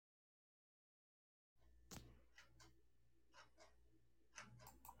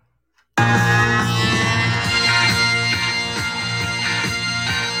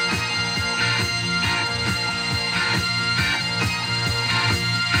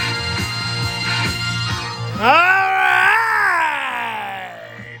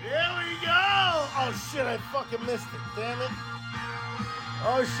missed it. Damn it.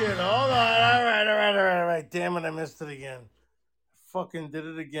 Oh shit. Hold on. All right. Damn it, I missed it again. Fucking did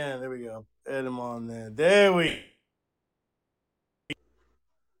it again. There we go. Add him on there. There we.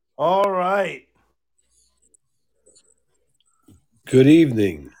 All right. Good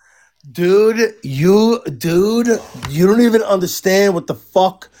evening. Dude, you don't even understand what the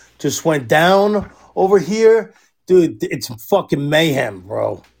fuck just went down over here. Dude, it's fucking mayhem,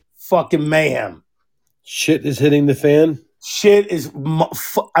 bro. Fucking mayhem. Shit is hitting the fan. Shit is,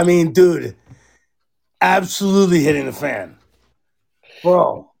 I mean, dude, absolutely hitting the fan,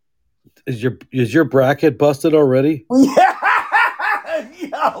 bro. Is your bracket busted already? Yeah,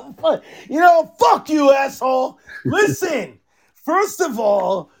 fuck you, asshole. Listen, first of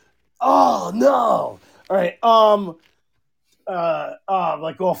all, oh no, all right,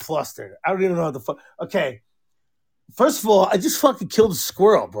 like all flustered. I don't even know what the fuck. Okay, first of all, I just fucking killed a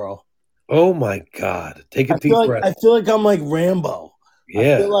squirrel, bro. Oh my god! Take a deep breath. I feel like I'm like Rambo. I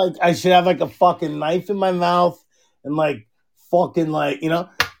Yeah. feel like I should have like a fucking knife in my mouth and like fucking like,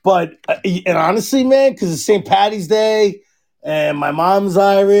 but and honestly, man, because it's St. Patty's Day and my mom's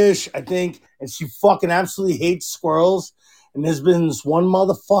Irish, I think, and she fucking absolutely hates squirrels. And there's been this one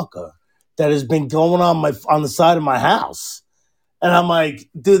motherfucker that has been going on the side of my house. And I'm like,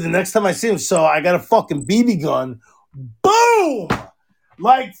 dude, the next time I see him, so I got a fucking BB gun. Boom!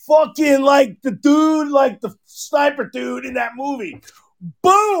 Like fucking like the dude, like the sniper dude in that movie.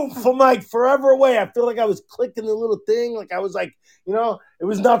 Boom! From like forever away. I feel like I was clicking the little thing. Like I was like, it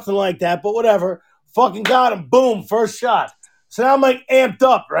was nothing like that, but whatever. Fucking got him. Boom, first shot. So now I'm like amped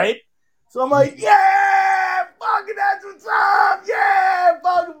up, right? So I'm like, yeah, fucking that's what's up. Yeah,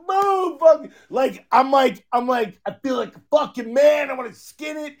 fucking boom, fucking. Like, I'm like, I feel like a fucking man. I want to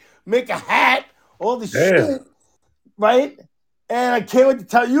skin it, make a hat, all this shit, right? And I can't wait to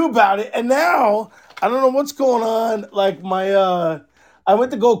tell you about it. And now I don't know what's going on. Like I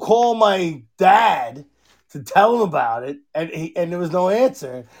went to go call my dad to tell him about it, and there was no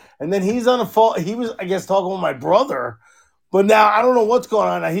answer. And then he's on the phone. He was, I guess, talking with my brother. But now I don't know what's going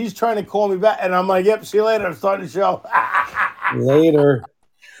on. Now he's trying to call me back, and I'm like, "Yep, see you later. I'm starting the show." Later.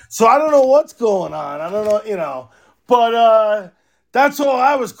 So I don't know what's going on. I don't know, but that's all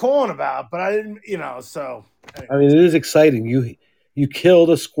I was calling about. But I didn't, So I mean, it is exciting. You killed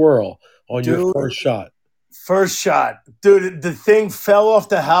a squirrel on Dude. your first shot. First shot, dude. The thing fell off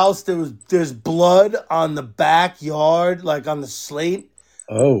the house. There's blood on the backyard, like on the slate.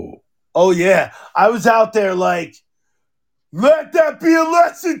 Oh yeah. I was out there like, let that be a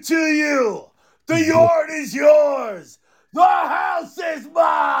lesson to you. The yard is yours. The house is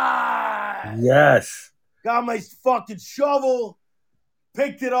mine. Yes. Got my fucking shovel,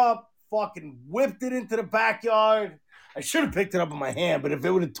 picked it up, fucking whipped it into the backyard. I should have picked it up in my hand, but if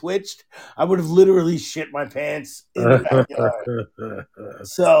it would have twitched, I would have literally shit my pants in the backyard.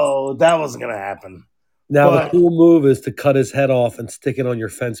 So that wasn't going to happen. Now, the cool move is to cut his head off and stick it on your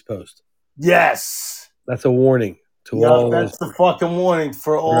fence post. Yes. That's a warning to all. That's the fucking warning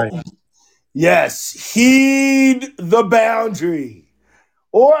for all. Right. Yes. Heed the boundary.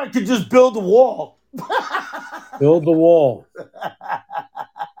 Or I could just build a wall. Build the wall.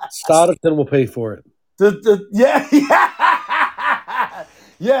 Stoddington will pay for it. Yeah.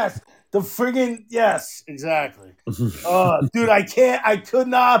 Yes. The friggin' yes, exactly. Dude, I could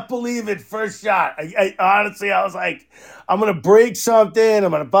not believe it. First shot. I honestly, I was like, I'm gonna break something. I'm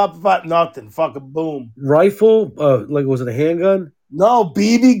gonna pop, nothing. Fucking boom. Rifle? Like was it a handgun? No,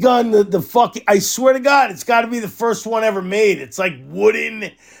 BB gun. The fucking. I swear to God, it's got to be the first one ever made. It's like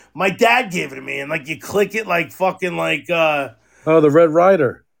wooden. My dad gave it to me, and like you click it, like fucking like. The Red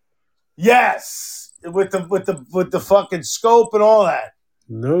Ryder. Yes, with the fucking scope and all that.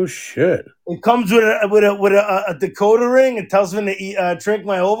 No shit. It comes with a decoder ring. It tells me to drink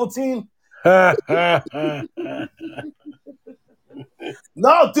my Ovaltine.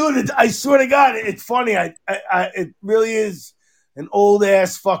 No, dude, I swear to God, it's funny. It really is an old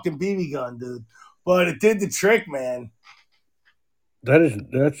ass fucking BB gun, dude. But it did the trick, man.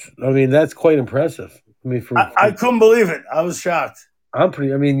 That's quite impressive. I mean, I couldn't believe it. I was shocked.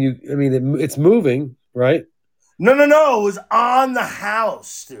 It's moving, right? No. It was on the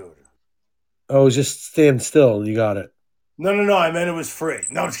house, dude. Oh, it was just stand still and you got it. No. I meant it was free.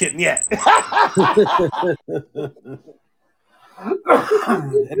 No, I'm just kidding. Yeah.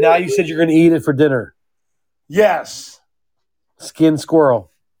 And now you said you're going to eat it for dinner. Yes. Skinned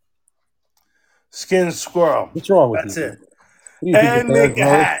squirrel. What's wrong with That's you? That's it. And make a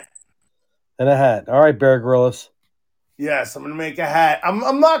hat. And a hat. All right, Bear Grylls. Yes, I'm going to make a hat.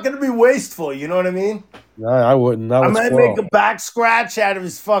 I'm not going to be wasteful, you know what I mean? No, I wouldn't. I might make a back scratch out of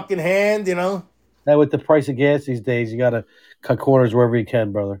his fucking hand, Now with the price of gas these days, you gotta cut corners wherever you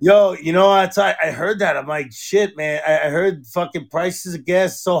can, brother. Yo, I heard that. I'm like, shit, man. I heard fucking prices of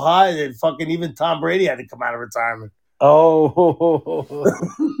gas so high that fucking even Tom Brady had to come out of retirement. Oh,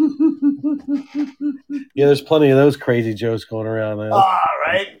 yeah. There's plenty of those crazy jokes going around. Man. Ah,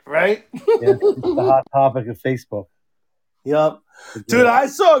 right. Yeah, it's the hot topic of Facebook. Yep. Yeah. Dude, I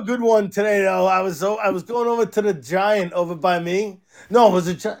saw a good one today though. I was going over to the Giant over by me. No, it was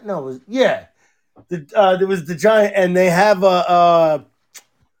a Giant. No, it was yeah. There was the Giant, and they have a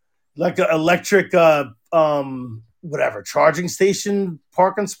like an electric whatever charging station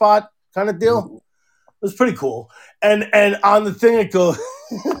parking spot kind of deal. It was pretty cool. And on the thing it goes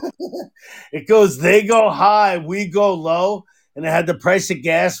it goes they go high, we go low, and it had the price of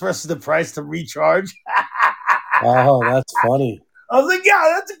gas versus the price to recharge. Oh, that's funny. I was like,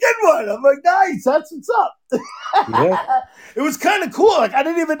 yeah, that's a good one. I'm like, nice, that's what's up. Yeah. It was kind of cool. Like I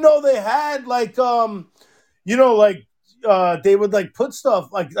didn't even know they had like like they would like put stuff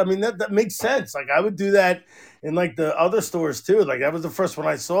like I mean that makes sense. Like I would do that in like the other stores too. Like that was the first one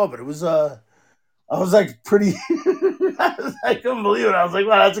I saw, but it was I was like pretty I couldn't believe it. I was like,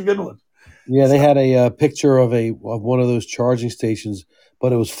 wow, that's a good one. Yeah, they had a picture of one of those charging stations,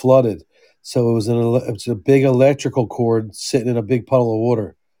 but it was flooded. So it was a big electrical cord sitting in a big puddle of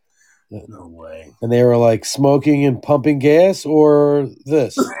water. No way. And they were like smoking and pumping gas or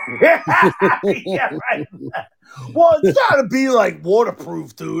this. Yeah, right. Well, it's gotta be like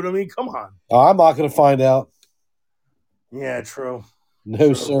waterproof, dude. I mean, come on. I'm not going to find out. Yeah, true.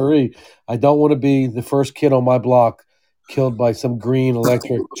 No, sirree. I don't want to be the first kid on my block killed by some green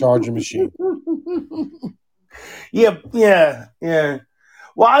electric charging machine. Yeah.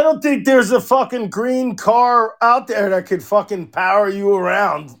 Well, I don't think there's a fucking green car out there that could fucking power you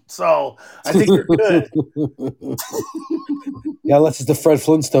around. So I think you're good. Yeah, unless it's the Fred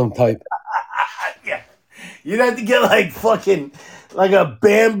Flintstone type. Yeah. You'd have to get like fucking like a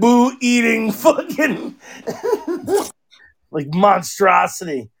bamboo eating fucking like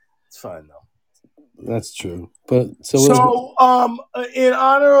monstrosity. It's fine though. That's true. But So, in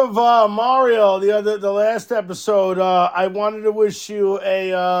honor of Mario, the last episode, I wanted to wish you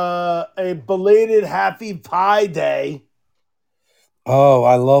a belated Happy Pie Day. oh,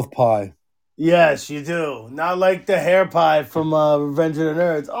 I love pie. Yes, you do. Not like the hair pie from Revenge of the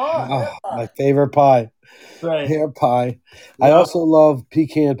Nerds. Oh, my favorite pie, Right. hair pie. I also love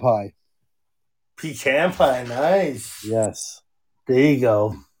pecan pie. Pecan pie, nice. Yes. There you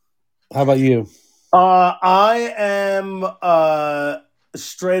go. How about you? I am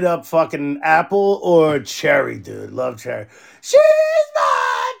straight up fucking apple or cherry, dude. Love cherry. She's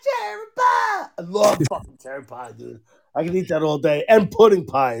my cherry pie. I love fucking cherry pie, dude. I can eat that all day. And pudding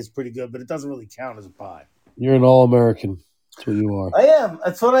pie is pretty good, but it doesn't really count as a pie. You're an all-American. That's what you are. I am.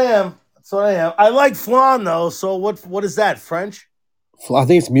 That's what I am. I like flan though. So what is that? French? I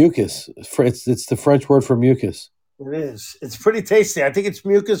think it's mucus. It's the French word for mucus. It is. It's pretty tasty. I think it's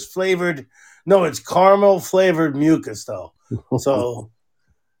mucus flavored. No, it's caramel flavored mucus though. So,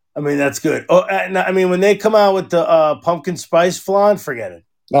 I mean, that's good. Oh, and, I mean, when they come out with the pumpkin spice flan, forget it.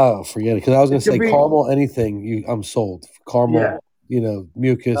 Oh, forget it. Because I was going to say be- caramel anything. I'm sold. Caramel, Yeah.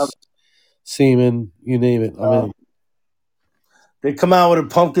 Mucus, semen, you name it. I'm in. They come out with a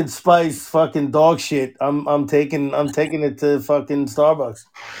pumpkin spice fucking dog shit. I'm taking it to fucking Starbucks.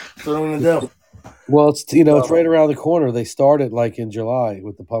 That's what I'm gonna do. Well, it's right around the corner. They started like in July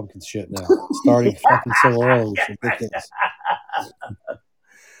with the pumpkin shit now. Starting fucking so early. It's ridiculous.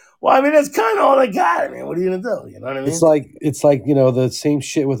 Well, I mean, that's kind of all I got. I mean, what are you gonna do? You know what I mean? It's like the same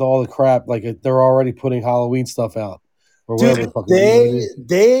shit with all the crap. Like they're already putting Halloween stuff out or whatever. Dude,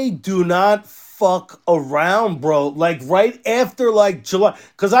 they do not fuck around, bro. Like right after like July,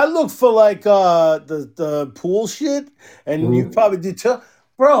 because I look for like the pool shit, and you probably do too,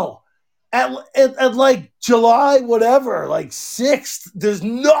 bro. At like July, whatever, like 6th, there's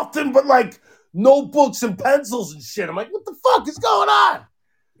nothing but like notebooks and pencils and shit. I'm like, what the fuck is going on?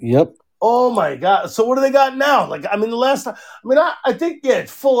 Yep. Oh my god! So what do they got now? Like, I mean, the last time, I think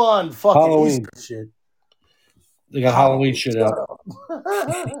it's full on fucking Halloween Easter shit. They got Halloween shit out.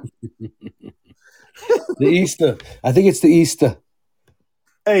 The Easter. I think it's the Easter.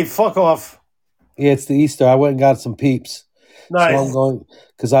 Hey, fuck off. Yeah, it's the Easter. I went and got some Peeps. Nice. So I'm going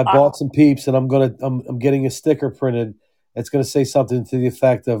because I bought some Peeps, and I'm getting a sticker printed. It's gonna say something to the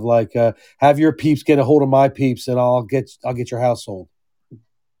effect of like, "Have your Peeps get a hold of my Peeps, and I'll get your household."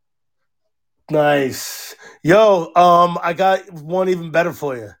 Nice. Yo, I got one even better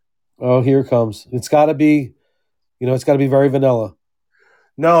for you. Oh, here it comes. It's got to be, it's got to be very vanilla.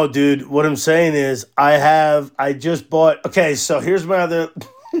 No, dude. What I'm saying is, I just bought. Okay, so here's my other.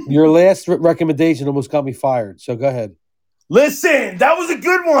 Your last recommendation almost got me fired. So go ahead. Listen, that was a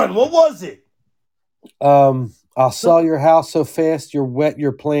good one. What was it? I'll sell your house so fast you wet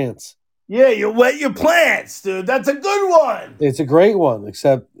your plants. Yeah, you wet your plants, dude. That's a good one. It's a great one,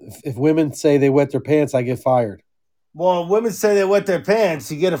 except if women say they wet their pants, I get fired. Well, women say they wet their pants,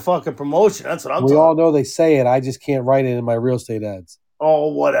 you get a fucking promotion. That's what I'm We talking all about. know they say it. I just can't write it in my real estate ads.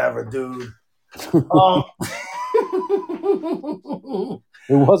 Oh, whatever, dude. It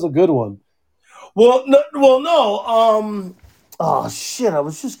was a good one. Well, no. Oh shit! I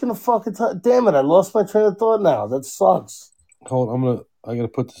was just gonna fucking. Damn it! I lost my train of thought now. That sucks. Hold on, I gotta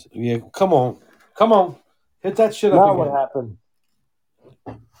put this. Yeah, come on, hit that shit up Now again. what happened?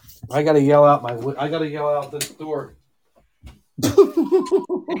 I gotta yell out this door.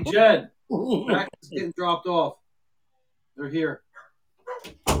 Hey, Jed, Max is getting dropped off. They're here.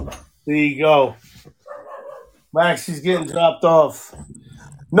 There you go. Max is getting dropped off.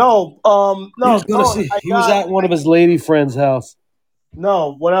 No, no. He was at one of his lady friend's house.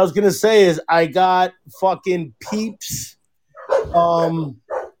 No, what I was gonna say is I got fucking Peeps,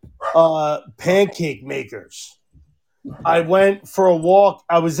 pancake makers. I went for a walk.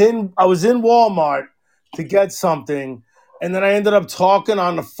 I was in Walmart to get something, and then I ended up talking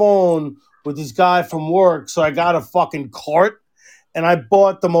on the phone with this guy from work. So I got a fucking cart, and I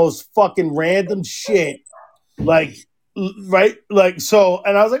bought the most fucking random shit, like right, like so.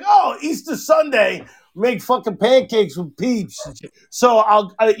 And I was like, oh, Easter Sunday, make fucking pancakes with Peeps. So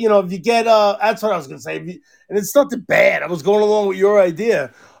if you get that's what I was gonna say, and it's nothing bad. I was going along with your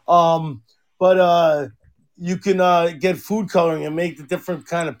idea, but you can get food coloring and make the different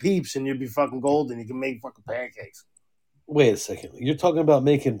kind of Peeps, and you'll be fucking golden. You can make fucking pancakes. Wait a second. You're talking about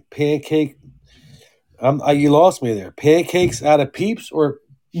making pancake? You lost me there. Pancakes out of Peeps or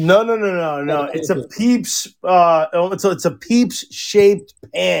No. It's a Peeps. It's a Peeps shaped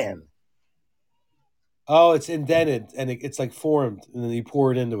pan. oh, it's indented and it's like formed, and then you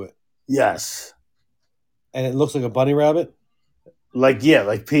pour it into it, Yes, and it looks like a bunny rabbit. like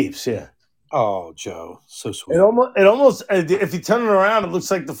Peeps. Yeah. Oh, Joe, so sweet. It almost. If you turn it around, it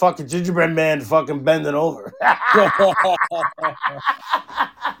looks like the fucking gingerbread man fucking bending over.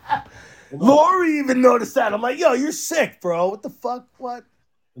 Lori even noticed that. I'm like, yo, you're sick, bro. What the fuck? What?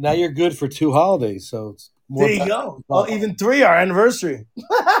 Now you're good for 2 holidays, so it's more. There you go. Oh, even 3, our anniversary.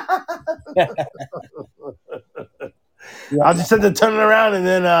 I'll just have to turn it around and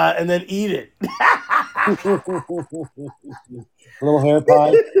then eat it. Little hair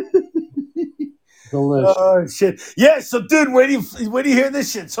pie. Delicious. Oh shit! Yeah, so dude, where do you hear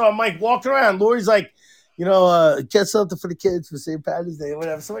this shit? So I'm like walking around. Lori's like, get something for the kids for St. Patty's Day or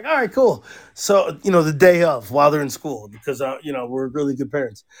whatever. So I'm like, all right, cool. So the day of while they're in school because we're really good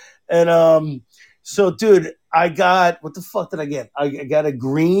parents. And so dude, I got what the fuck did I get? I got a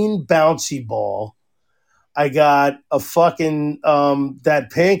green bouncy ball. I got a fucking that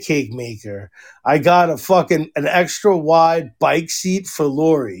pancake maker. I got an extra wide bike seat for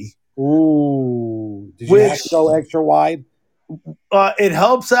Lori. Ooh, did you have to go extra wide? It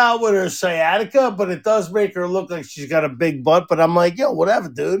helps out with her sciatica, but it does make her look like she's got a big butt. But I'm like, yo, whatever,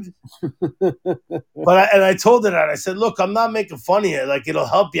 dude. I told her that. I said, look, I'm not making fun of you. Like, it'll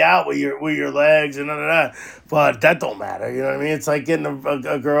help you out with your legs and that. But that don't matter. You know what I mean? It's like getting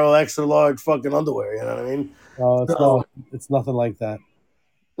a girl extra large fucking underwear. You know what I mean? Oh, it's nothing like that.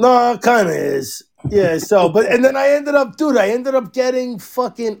 No, it kind of is. Yeah, and then I ended up getting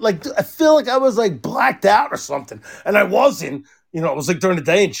fucking, like, I feel like I was, like, blacked out or something. And I wasn't, it was, like, during the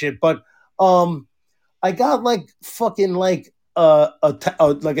day and shit. But I got, like, fucking, like, a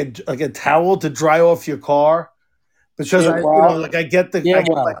towel to dry off your car. Because, I get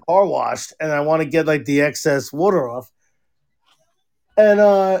my car washed, and I want to get, like, the excess water off.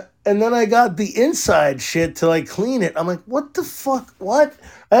 And then I got the inside shit to like clean it. I'm like, what the fuck? What?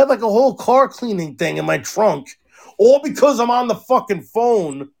 I have like a whole car cleaning thing in my trunk, all because I'm on the fucking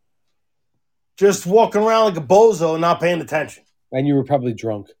phone, just walking around like a bozo, not paying attention. And you were probably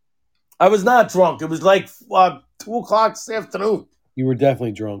drunk. I was not drunk. It was like 2:00 this afternoon. You were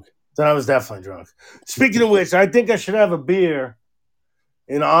definitely drunk. Then I was definitely drunk. Speaking of which, I think I should have a beer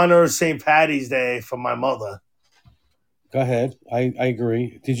in honor of St. Patty's Day for my mother. Go ahead. I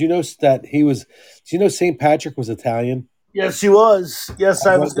agree. Did you know that Did you know St. Patrick was Italian? Yes, he was. Yes,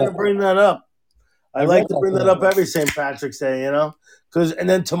 I was going to bring that up. I like to bring that up every St. Patrick's Day, and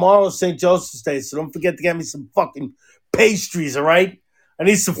then tomorrow's St. Joseph's Day, so don't forget to get me some fucking pastries, all right? I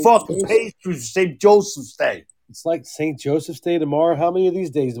need some fucking pastries for St. Joseph's Day. It's like St. Joseph's Day tomorrow. How many of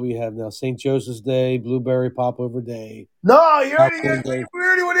these days do we have now? St. Joseph's Day, Blueberry Popover Day. No, we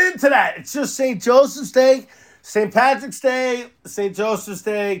already went into that. It's just St. Joseph's Day, St. Patrick's Day, St. Joseph's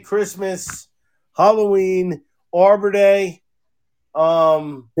Day, Christmas, Halloween, Arbor Day,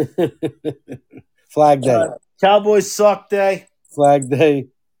 Flag Day. Cowboys Suck Day, Flag Day.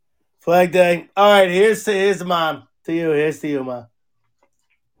 Flag Day. All right, here's the mom. To you. Here's to you, mom.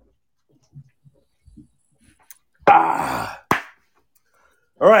 Ah.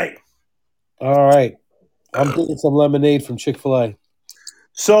 All right. All right. I'm drinking some lemonade from Chick-fil-A.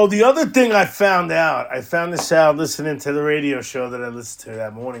 So the other thing I found this out listening to the radio show that I listened to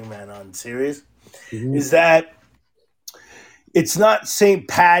that morning, man, on Sirius, is that it's not St.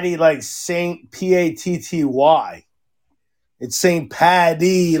 Patty like St. Patty. It's St.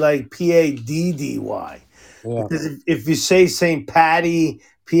 Paddy like Paddy. Yeah. Because if you say St. Patty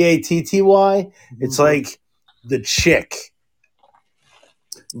Patty, it's like the chick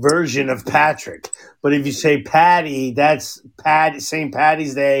version of Patrick. But if you say Patty, that's Patty. St.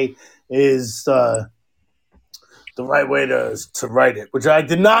 Patty's Day is the right way to write it, which I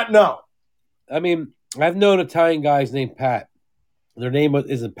did not know. I mean, I've known Italian guys named Pat. Their name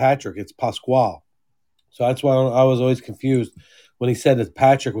isn't Patrick; it's Pasquale. So that's why I was always confused when he said that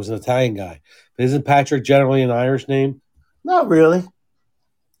Patrick was an Italian guy. But isn't Patrick generally an Irish name? Not really.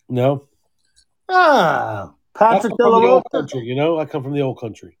 No. Patrick from the old Della country, you know? I come from the old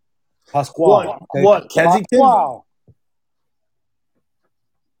country. Pasquale. What? Kensington? Pasquale.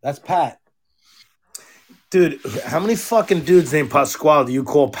 That's Pat. Dude, how many fucking dudes named Pasquale do you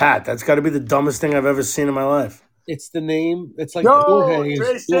call Pat? That's got to be the dumbest thing I've ever seen in my life. It's the name. It's like Jorge.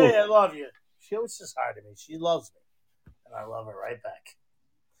 Tracy, I love you. She always says hi to me. She loves me, and I love her right back.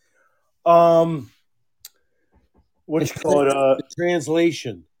 What you call it? The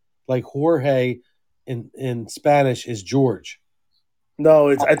translation, like Jorge in Spanish, is George.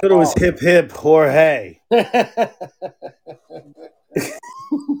 No, I thought it was hip hip Jorge.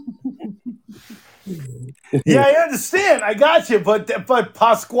 Yeah, I understand. I got you, but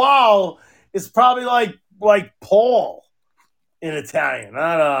Pasquale is probably like Paul in Italian,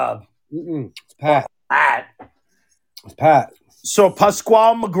 not It's Pat. Pat. It's Pat. So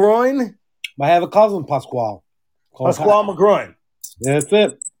Pasquale McGroin. I have a cousin, Pasquale. Pasquale McGroin. Yeah, that's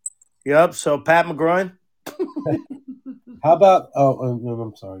it. Yep. So Pat McGroin. How about? Oh,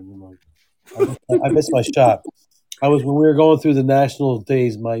 I'm sorry. I missed my shot. When we were going through the national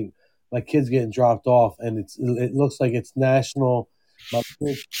days. My kid's getting dropped off, and it looks like it's national. My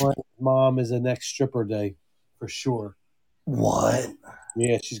kid's mom is the next stripper day for sure. What?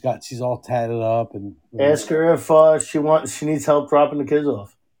 Yeah, she's all tatted up and. Ask her if she needs help dropping the kids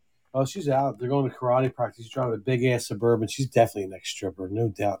off. Oh, she's out. They're going to karate practice. She's driving a big ass Suburban. She's definitely an ex stripper, no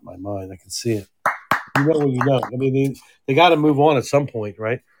doubt in my mind. I can see it. You know what you know. I mean, they got to move on at some point,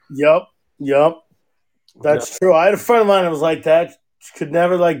 right? Yep. That's true. I had a friend of mine that was like that. She could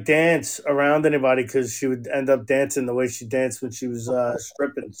never dance around anybody because she would end up dancing the way she danced when she was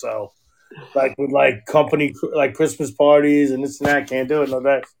stripping. So, with company Christmas parties and this and that, can't do it. No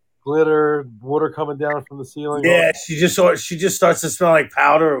thanks. Glitter, water coming down from the ceiling. Yeah, she just starts to smell like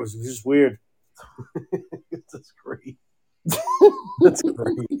powder. It was just weird. That's great. That's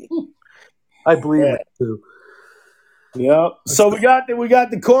great. I believe it too. Yep. So we got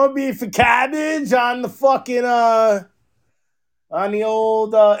the corned beef and cabbage on the fucking on the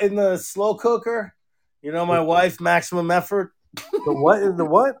old in the slow cooker. You know, my wife, maximum effort. The what? In the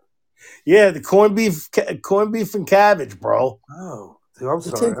what? Yeah, the corned beef and cabbage, bro. Oh. Dude, I'm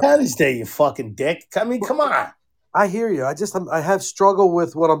sorry. It's St. Patty's Day, you fucking dick. I mean, come on. I hear you. I have struggle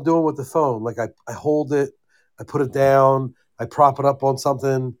with what I'm doing with the phone. Like I hold it, I put it down, I prop it up on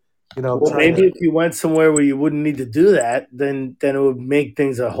something. You know. Well, maybe if you went somewhere where you wouldn't need to do that, then it would make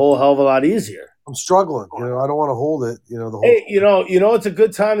things a whole hell of a lot easier. I'm struggling. You know, I don't want to hold it. You know, the whole. Hey, you know, it's a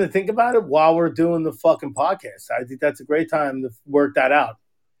good time to think about it while we're doing the fucking podcast. I think that's a great time to work that out.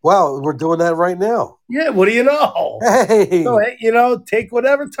 Wow, we're doing that right now. Yeah, what do you know? Hey, so, take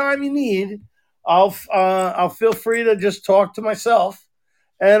whatever time you need. I'll feel free to just talk to myself,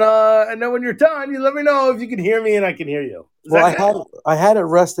 and then when you're done, you let me know if you can hear me and I can hear you. I had it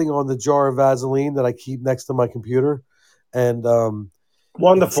resting on the jar of Vaseline that I keep next to my computer, and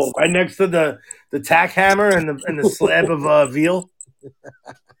wonderful, right next to the tack hammer and the slab of veal,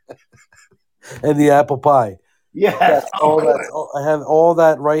 and the apple pie. Yes. I have all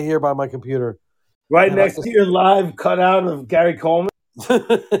that right here by my computer. Right next to your live cutout of Gary Coleman. I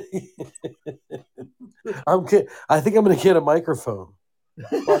think I'm going to get a microphone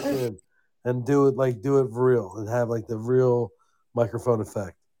and do it for real and have the real microphone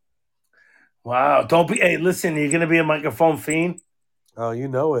effect. Wow. Hey, listen, you're going to be a microphone fiend? Oh, you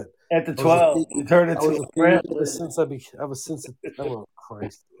know it. At the 12, you turn into a friend. Since oh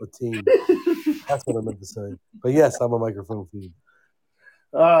Christ, a teen. That's what I meant to say. But yes, I'm a microphone fiend.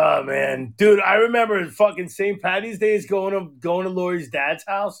 Oh man, dude, I remember fucking St. Patty's Days going to Lori's dad's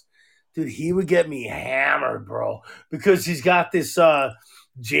house. Dude, he would get me hammered, bro, because he's got this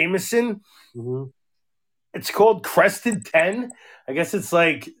Jameson. Hmm. It's called Crested 10. I guess it's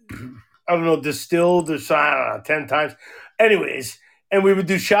like I don't know, distilled or so, I don't know, 10 times. Anyways, and we would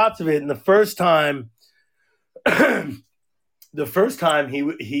do shots of it. And the first time, he was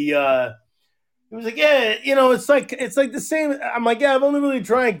like, yeah, it's like the same. I'm like, yeah, I've only really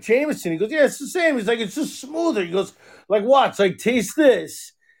drank Jameson. He goes, yeah, it's the same. He's like, it's just smoother. He goes, like what? It's like, taste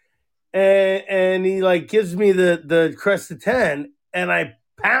this. And he like gives me the Cresta 10 and I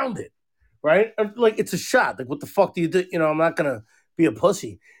pound it, right? Like it's a shot. Like, what the fuck do you do? I'm not gonna be a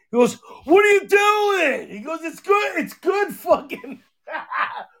pussy. He goes, what are you doing? He goes, it's good. It's good fucking.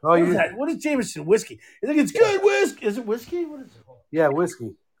 Oh, What is that? What is Jameson? Whiskey. He's like, it's good whiskey. Is it whiskey? What is it? Yeah,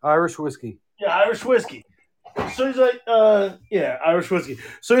 whiskey, Irish whiskey. Yeah, Irish whiskey. So he's like, yeah, Irish whiskey.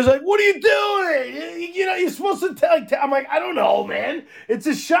 So he's like, what are you doing? You're supposed to tell. I'm like, I don't know, man. It's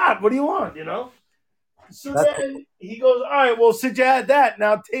a shot. What do you want? So That's then he goes, all right, well, since you had that,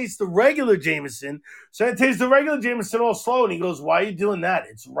 now taste the regular Jameson. So I taste the regular Jameson all slow. And he goes, why are you doing that?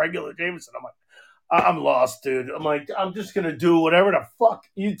 It's regular Jameson. I'm like, I'm lost, dude. I'm like, I'm just going to do whatever the fuck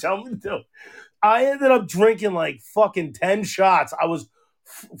you tell me to do. I ended up drinking like fucking 10 shots. I was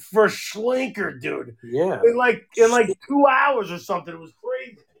for schlinker, dude. yeah. In like 2 hours or something. It was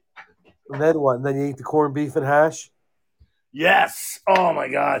crazy. And then what? And then you eat the corned beef and hash. Yes. Oh my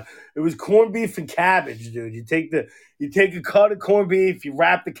god. It was corned beef and cabbage, dude. You take a cut of corned beef, you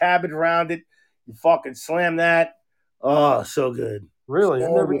wrap the cabbage around it, you fucking slam that. Oh, so good. Really?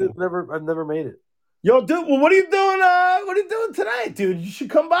 So I've never made it. Yo, dude, well, what are you doing? What are you doing tonight, dude? You should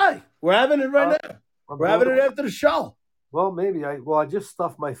come by. We're having it right now. We're having it after the show. Well, maybe I just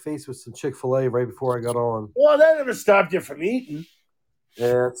stuffed my face with some Chick-fil-A right before I got on. Well, that never stopped you from eating.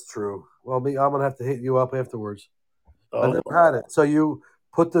 Yeah, that's true. Well, I'm gonna have to hit you up afterwards. I Oh. never had it. So you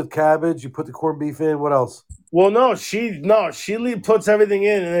put the cabbage, you put the corned beef in. What else? Well, no, she puts everything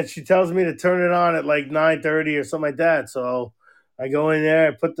in, and then she tells me to turn it on at like 9:30 or something like that. So I go in there,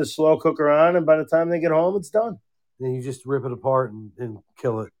 I put the slow cooker on, and by the time they get home, it's done. And you just rip it apart and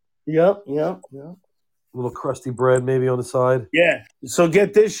kill it. Yep. A little crusty bread maybe on the side. Yeah. So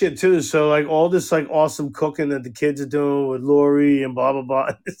get this shit too. So like all this like awesome cooking that the kids are doing with Lori and blah blah blah.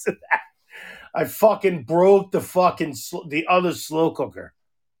 And this and that. I fucking broke the other slow cooker.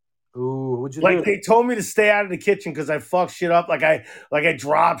 Ooh, what'd you Like do? they told me to stay out of the kitchen because I fucked shit up. Like I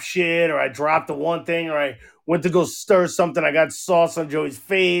dropped shit or I dropped the one thing or I went to go stir something. I got sauce on Joey's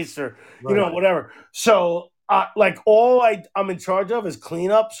face or Right. whatever. So like all I'm in charge of is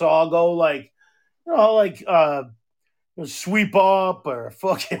cleanup. So I'll go like like sweep up or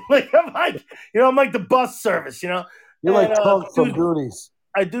fucking like I'm like the bus service. You're And, like Trunk from dude, Goonies.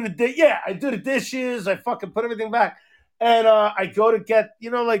 I do the dishes. I fucking put everything back. And I go to get,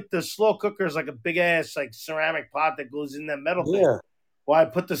 like the slow cooker is like a big ass like ceramic pot that goes in that metal thing. Yeah. Well, I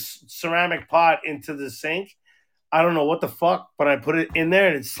put the ceramic pot into the sink. I don't know what the fuck, but I put it in there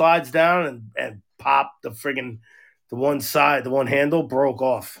and it slides down and pop the one handle broke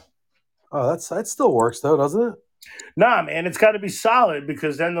off. Oh, that still works though, doesn't it? Nah, man, it's got to be solid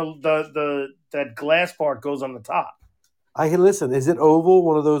because then the that glass part goes on the top. Listen. Is it oval?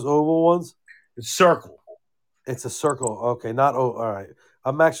 One of those oval ones? It's circle. It's a circle. Okay, not all right.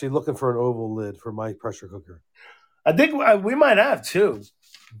 I'm actually looking for an oval lid for my pressure cooker. I think we might have two.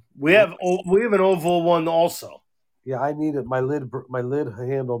 We have an oval one also. Yeah, I need it. My lid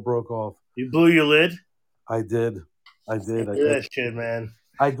handle broke off. You blew your lid? I did. I did. That shit, man.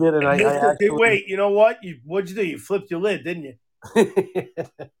 I did, and I actually wait. You know what? What'd you do? You flipped your lid, didn't you?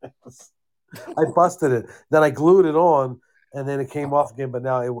 I busted it. Then I glued it on, and then it came off again. But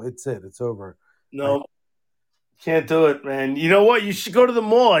now it's It's over. No, can't do it, man. You know what? You should go to the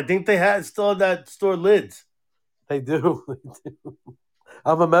mall. I think they still have that store lids. They do.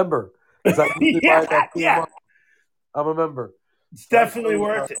 I'm a member. Yeah. I'm a member. It's definitely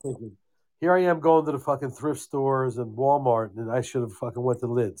worth it. Here I am going to the fucking thrift stores and Walmart, and I should have fucking went to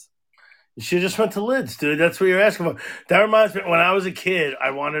lids. You should have just went to lids, dude. That's what you're asking for. That reminds me, when I was a kid, I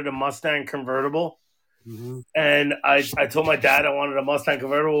wanted a Mustang convertible. Mm-hmm. And I told my dad I wanted a Mustang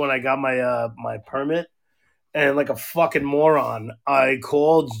convertible when I got my permit. And like a fucking moron, I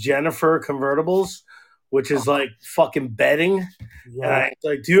called Jennifer Convertibles, which is like fucking betting. Yeah. And I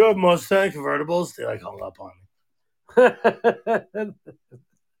like, do you have Mustang convertibles? They like hung up on me.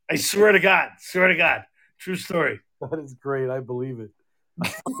 I swear to God. True story. That is great. I believe it. I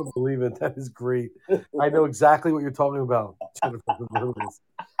fucking believe it. That is great. I know exactly what you're talking about, Jennifer Lopez.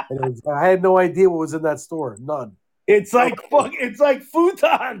 I had no idea what was in that store. None. It's like it's like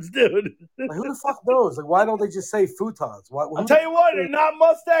futons, dude. Like, who the fuck knows? Like, why don't they just say futons? Why? I'll tell you what, they're not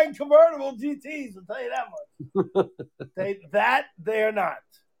Mustang convertible GTs. I'll tell you that much. They're not.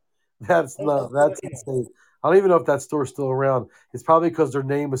 That's insane. I don't even know if that store's still around. It's probably because their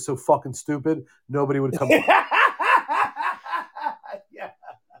name was so fucking stupid. Nobody would come. Yeah.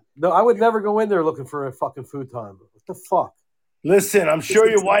 No, I would never go in there looking for a fucking futon. What the fuck? Listen, I'm sure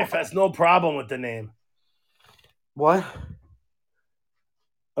your wife has no problem with the name. What?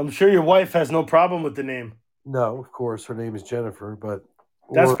 I'm sure your wife has no problem with the name. No, of course, her name is Jennifer, but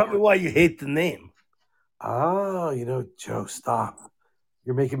that's probably why you hate the name. Oh, Joe, stop.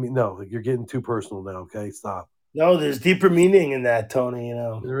 You're making me you're getting too personal now. Okay, stop. No, there's deeper meaning in that, Tony.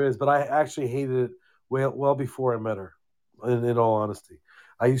 There is, but I actually hated it well before I met her. In all honesty,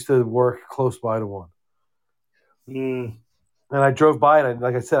 I used to work close by to one, and I drove by it. And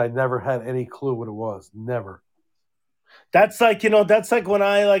like I said, I never had any clue what it was. Never. That's like when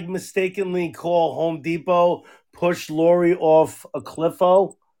I mistakenly call Home Depot, push Lori off a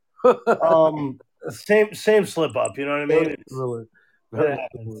cliffo. Same slip up. You know what I mean? Really.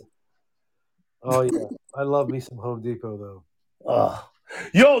 Oh yeah, I love me some Home Depot though.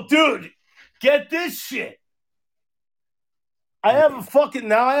 Yo, dude, get this shit. I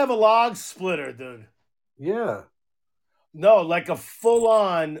have a log splitter, dude. Yeah. No, like a full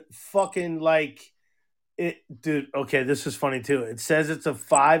on fucking dude. Okay, this is funny too. It says it's a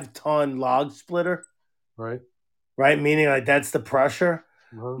 5-ton log splitter. Right. Right, meaning that's the pressure.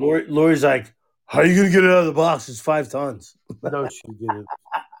 Lori's like, how are you gonna get it out of the box? It's 5 tons. No, she didn't.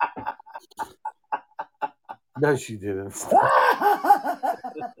 No, she didn't.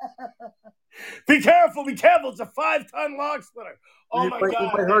 Be careful! It's a 5-ton log splitter. Oh my god! You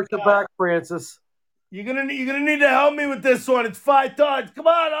might hurt your back, Francis. You're gonna need to help me with this one. It's 5 tons. Come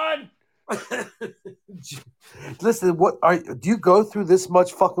on, Listen, do you go through this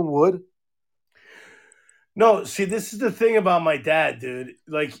much fucking wood? No, see, this is the thing about my dad, dude.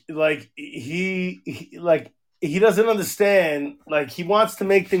 He doesn't understand. He wants to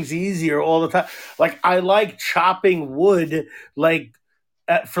make things easier all the time. I like chopping wood,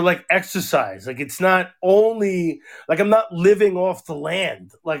 for exercise. It's not only I'm not living off the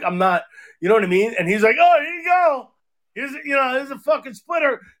land. I'm not, you know what I mean? And he's like, oh, here you go. Here's a fucking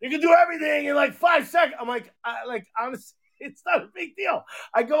splitter. You can do everything in 5 seconds. I'm honestly, it's not a big deal.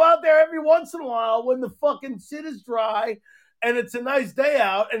 I go out there every once in a while when the fucking shit is dry and it's a nice day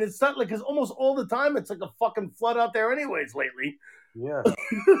out, and it's not because almost all the time it's a fucking flood out there anyways lately. Yeah.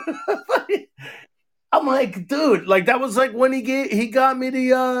 I'm like, dude, that was when he got me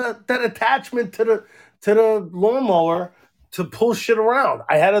that attachment to the lawnmower to pull shit around.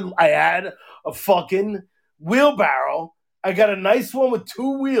 I had a fucking wheelbarrow. I got a nice one with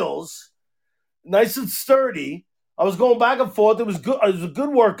 2 wheels, nice and sturdy. I was going back and forth. It was good. It was a good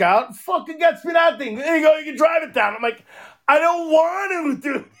workout. Fucking gets me that thing. There you go. You can drive it down. I'm like, I don't want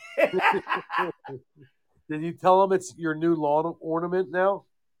to, dude. Did you tell him it's your new lawn ornament now?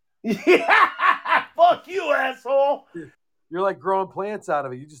 Yeah. Fuck you, asshole. You're growing plants out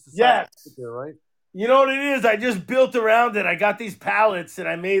of it. You just decided to sit there, right? You know what it is? I just built around it. I got these pallets and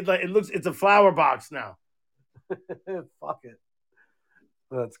I made it's a flower box now. Fuck it.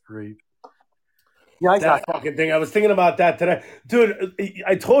 That's great. Yeah, that fucking thing. I was thinking about that today. Dude,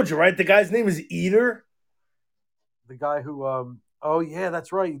 I told you, right? The guy's name is Eater. The guy who, oh yeah,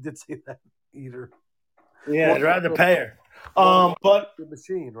 that's right. You did say that, Eater. Yeah, I'd rather pay her. But the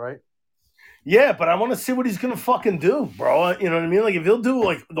machine, right? Yeah, but I want to see what he's gonna fucking do, bro. You know what I mean? If he'll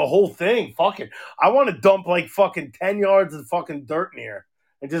do the whole thing, fuck it. I want to dump fucking 10 yards of fucking dirt in here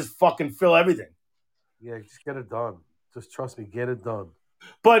and just fucking fill everything. Yeah, just get it done. Just trust me, get it done.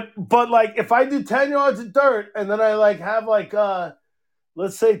 But if I do 10 yards of dirt and then I have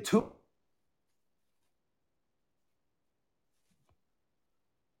let's say 2.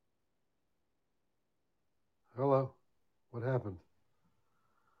 Hello, what happened?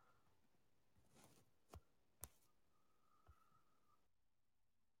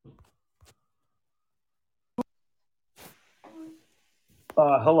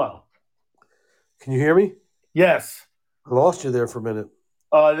 Hello. Can you hear me? Yes. I lost you there for a minute.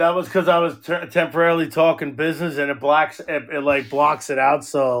 That was because I was temporarily talking business, and it blocks it out.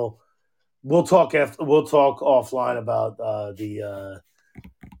 So we'll talk offline about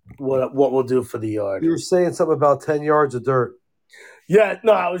what we'll do for the yard. You were saying something about 10 yards of dirt. Yeah,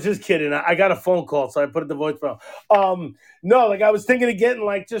 no, I was just kidding. I got a phone call, so I put it in the voicemail. No, I was thinking of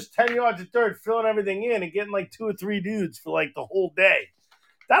getting just 10 yards of dirt, filling everything in, and getting 2 or 3 dudes for the whole day.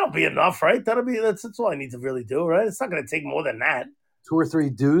 That'll be enough, right? That's all I need to really do, right? It's not going to take more than that. 2 or 3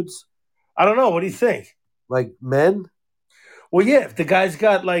 dudes, I don't know. What do you think? like men. Well, yeah, if the guy's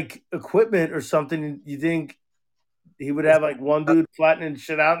got like equipment or something, you think he would have like one dude flattening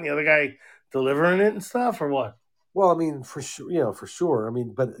shit out and the other guy delivering it and stuff, or what? Well, I mean, for sure, for sure. I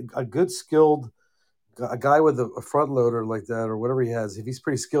mean, but a good skilled a guy with a front loader like that or whatever he has, if he's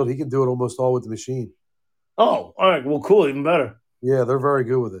pretty skilled, he can do it almost all with the machine. Oh, all right. Well, cool. Even better. Yeah, they're very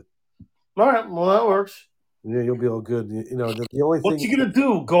good with it. All right. Well, that works. Yeah, you'll be all good. The only What's thing, he gonna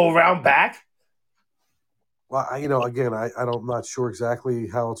do? Go around back? well, again, I'm not sure exactly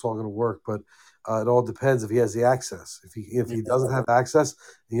how it's all going to work, but it all depends if he has the access. If he doesn't have access,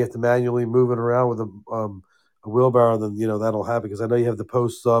 and you have to manually move it around with a wheelbarrow, then that'll happen because I know you have the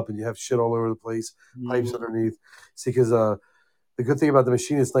posts up and you have shit all over the place, pipes underneath. See, because the good thing about the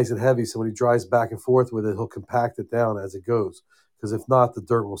machine is nice and heavy, so when he drives back and forth with it, he'll compact it down as it goes. Because if not, the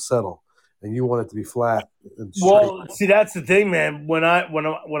dirt will settle, and you want it to be flat and straight. Well, see, that's the thing, man. When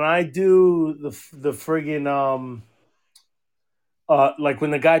I do the friggin' like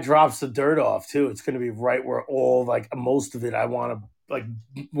when the guy drops the dirt off too, it's gonna be right where all like most of it I want to like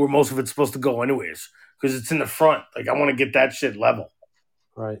where most of it's supposed to go anyways because it's in the front. Like I want to get that shit level.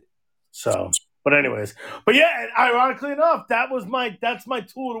 Right. So, but anyways, but yeah, ironically enough, that's my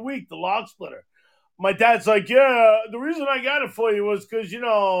tool of the week, the log splitter. My dad's like, yeah, the reason I got it for you was because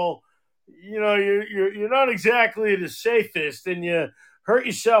you're not exactly the safest, and you hurt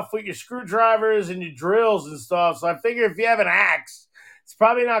yourself with your screwdrivers and your drills and stuff. So I figure if you have an axe, it's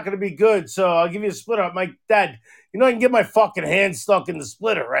probably not going to be good. So I'll give you a splitter. I'm like, Dad, I can get my fucking hand stuck in the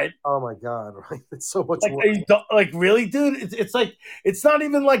splitter, right? Oh my god! Right? It's so much Like, work. like really, dude? It's like it's not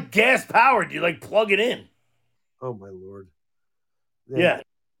even like gas powered. You like plug it in. Oh my lord! Yeah.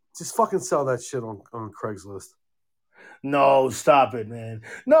 Just fucking sell that shit on Craigslist. No, stop it, man.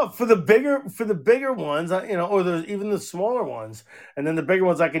 No, for the bigger ones, or even the smaller ones, and then the bigger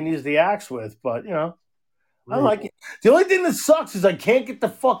ones I can use the axe with. But I like it. The only thing that sucks is I can't get the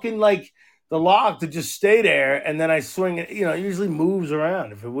fucking like the lock to just stay there, and then I swing it. It usually moves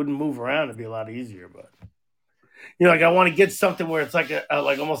around. If it wouldn't move around, it'd be a lot easier. But like I want to get something where it's like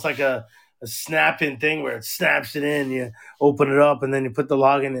like almost like a snap-in thing where it snaps it in. You open it up, and then you put the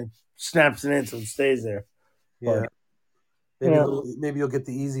log in, and it snaps it in, so it stays there. Yeah. But, maybe you'll get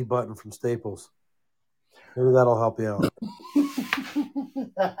the easy button from Staples. Maybe that'll help you out.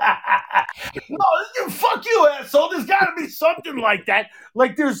 No, fuck you, asshole. There's got to be something like that.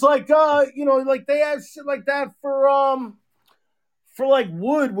 Like there's like like they have shit like that for like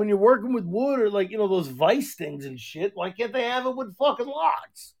wood when you're working with wood or like those vice things and shit. Why can't they have it with fucking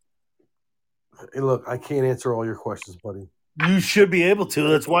logs? Hey, look, I can't answer all your questions, buddy. You should be able to.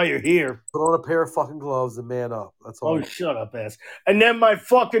 That's why you're here. Put on a pair of fucking gloves and man up. That's all. Oh, shut up, ass. And then my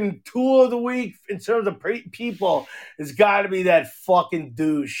fucking tool of the week in terms of people has got to be that fucking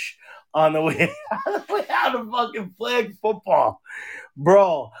douche on the way out of fucking flag football,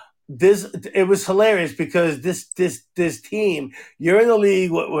 bro. It was hilarious because this team, you're in the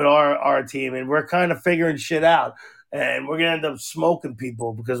league with our team, and we're kind of figuring shit out, and we're gonna end up smoking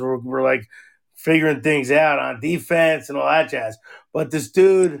people because we're like figuring things out on defense and all that jazz. But this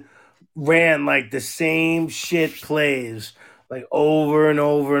dude ran like the same shit plays like over and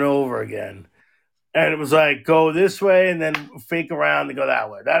over and over again. And it was like, go this way and then fake around and go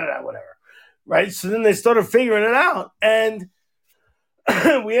that way, whatever. Right? So then they started figuring it out. And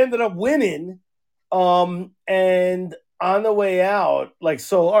we ended up winning. And on the way out, like,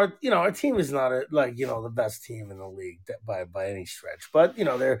 so our team is not the best team in the league by any stretch, but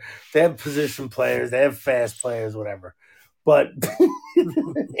they have position players, they have fast players, whatever. But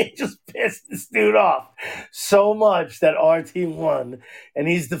it just pissed this dude off so much that our team won, and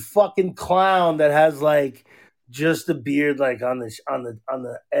he's the fucking clown that has like just a beard like on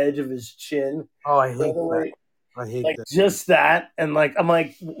the edge of his chin. Oh, I hate that. I hate like that. just that, and like I'm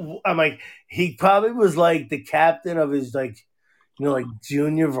like he probably was like the captain of his like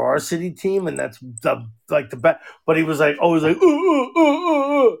junior varsity team, and that's the best. But he was like always like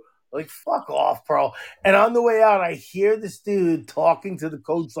like fuck off, bro. And on the way out, I hear this dude talking to the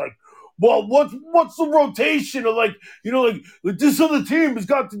coach like, well, what's the rotation? Or like, like this other team has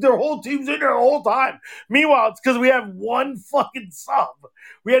got their whole team's in there the whole time. Meanwhile, it's because we have one fucking sub.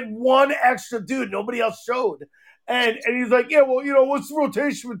 We had one extra dude. Nobody else showed. And he's like, yeah, well, what's the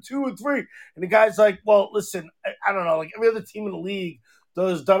rotation with 2 and 3? And the guy's like, well, listen, I don't know. Like every other team in the league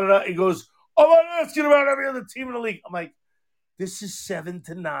does da-da-da. He goes, I'm not asking about every other team in the league. I'm like, this is 7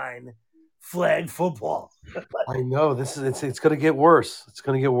 to 9 flag football. I know it's going to get worse. It's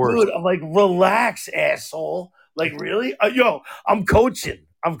going to get worse. Dude, I'm like, relax, asshole. Like, really? Yo, I'm coaching.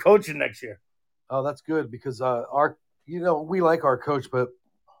 I'm coaching next year. Oh, that's good because we like our coach, but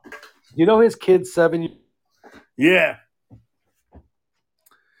his kid's 7 years. Yeah.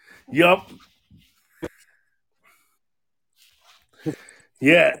 Yup.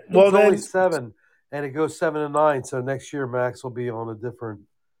 Yeah. Well Kid's only then. 7, and it goes 7 and 9. So next year, Max will be on a different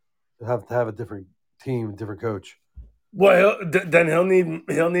have to have a different team, different coach. Well, then he'll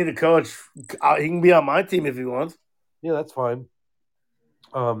need a coach. He can be on my team if he wants. Yeah, that's fine.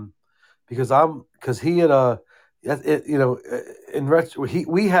 Because he had in retro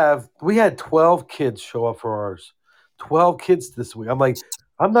we had 12 kids show up for ours, 12 kids this week.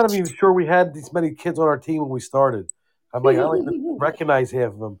 I'm not even sure we had these many kids on our team when we started. I'm like, I don't even recognize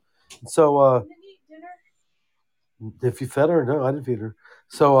half of them. So if you fed her, no, I didn't feed her.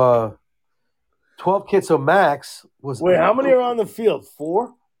 So 12 kids. So Max was Wait, how many are on the field?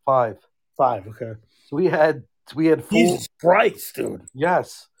 4? 5. 5. Okay. So we had 4. Jesus Christ, dude.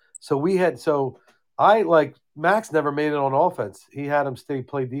 Yes. So I like Max never made it on offense. He had him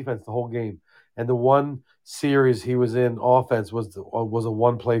play defense the whole game. And the one series he was in offense was a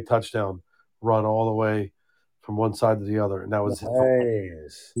one play touchdown run all the way from one side to the other. And that was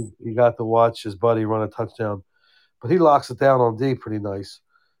Nice. he got to watch his buddy run a touchdown. But he locks it down on D pretty nice.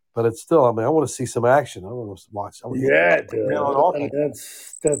 But it's still, I want to see some action. I want to watch. I want to Yeah, see on dude. I mean,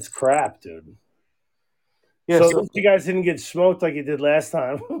 offense. that's crap, dude. Yeah, So at so least you guys didn't get smoked like you did last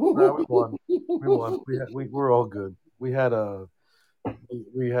time. no, we won. We won. We're all good. We had a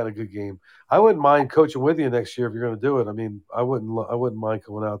good game. I wouldn't mind coaching with you next year if you're going to do it. I mean, I wouldn't mind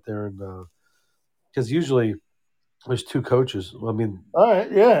coming out there and because usually there's 2 coaches. I mean, All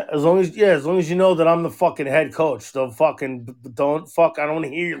right, yeah. As long as you know that I'm the fucking head coach. Don't I don't want to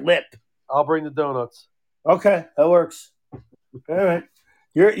hear your lip. I'll bring the donuts. Okay, that works. All right.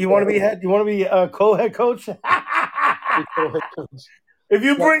 You want to be head? You want to be co-head coach? If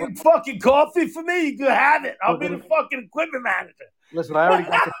you bring fucking coffee for me, you can have it. I'll be the fucking equipment manager. Listen, I already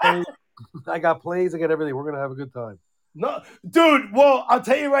got the plays. I got plays. I got everything. We're gonna have a good time. No, dude. Well, I'll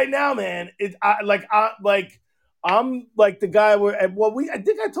tell you right now, man. I'm like the guy where. I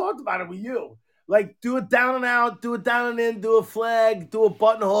think I talked about it with you. Like, do it down and out, do it down and in, do a flag, do a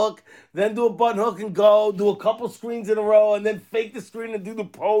button hook, then do a button hook and go, do a couple screens in a row, and then fake the screen and do the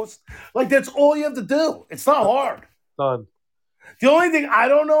post. Like, that's all you have to do. It's not hard. Done. The only thing I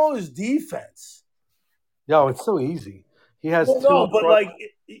don't know is defense. Yo, it's so easy. He has Well, 2 no, up but front.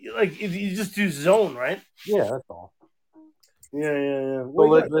 if you just do zone, right? Yeah, that's all. Yeah. Don't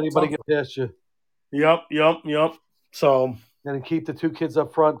let anybody get past you. Yep. So, And then keep the 2 kids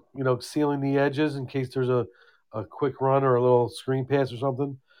up front, sealing the edges in case there's a quick run or a little screen pass or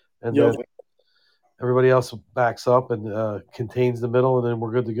something. And yep. then everybody else backs up and contains the middle, and then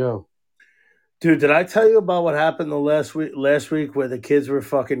we're good to go. Dude, did I tell you about what happened the last week where the kids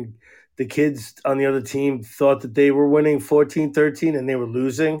on the other team thought that they were winning 14-13 and they were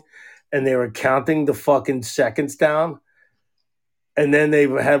losing and they were counting the fucking seconds down? And then they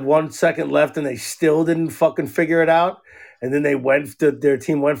had 1 second left and they still didn't fucking figure it out. And then their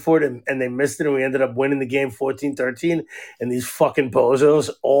team went for it and they missed it and we ended up winning the game 14-13. And these fucking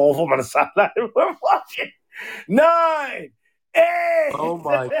bozos, all of them on the sideline, were fucking 9, 8. Oh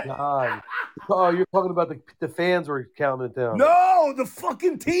my god! Oh, you're talking about the fans were counting it down. No, the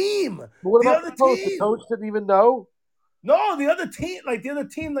fucking team. But what The about other the coach? team. The coach didn't even know. No, the other team, like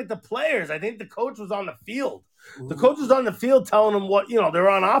the players. I think the coach was on the field. The coach was on the field telling them what, they're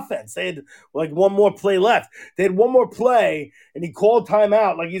on offense. They had like one more play left. They had one more play, and he called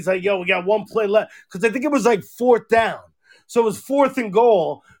timeout. Like he's like, yo, we got one play left. Because I think it was like 4th down. So it was 4th and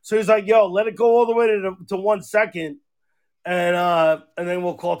goal. So he's like, yo, let it go all the way to 1 second, and then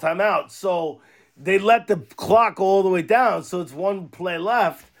we'll call timeout. So they let the clock go all the way down. So it's one play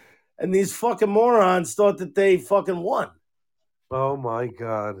left. And these fucking morons thought that they fucking won. Oh my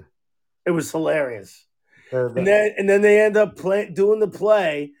god! It was hilarious. And then they end up doing the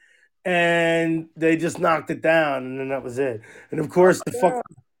play, and they just knocked it down, and then that was it. And of course,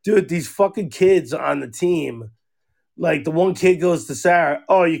 these fucking kids on the team, like the one kid goes to Sarah,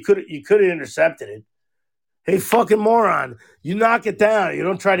 "Oh, you could have intercepted it." Hey, fucking moron! You knock it down. You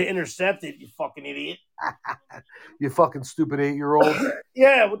don't try to intercept it. You fucking idiot. You fucking stupid 8-year-old.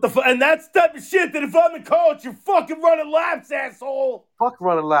 Yeah, what the and that's the type of shit that if I'm the coach, you're fucking running laps, asshole. Fuck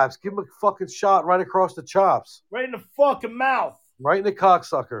running laps. Give him a fucking shot right across the chops. Right in the fucking mouth. Right in the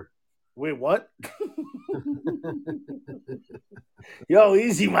cocksucker. Wait, what? Yo,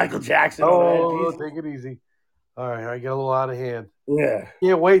 easy, Michael Jackson. Oh, take it easy. All right, I get a little out of hand. Yeah.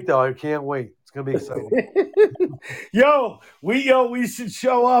 Can't wait though. I can't wait. It's gonna be exciting. we should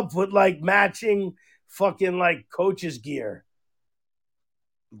show up with like matching fucking like coaches gear.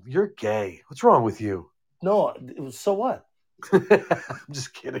 You're gay. What's wrong with you? No, it was, so what? I'm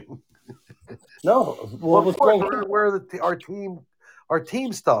just kidding. No, well, Well, of what's course, wrong? we're our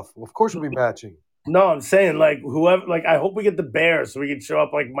team stuff. Of course, we'll be matching. No, I'm saying like whoever. Like I hope we get the Bears so we can show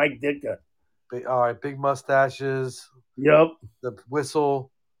up like Mike Ditka. All right, big mustaches, Yep, the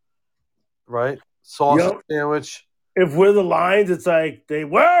whistle, right? Sausage yep. sandwich. If we're the Lions, it's like they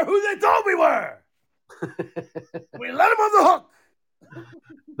were who they told we were. We let them off the hook.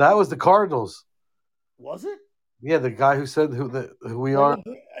 That was the Cardinals. Was it? Yeah, the guy who said who we are.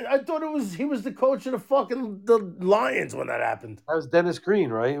 I thought it was he was the coach of the Lions when that happened. That was Dennis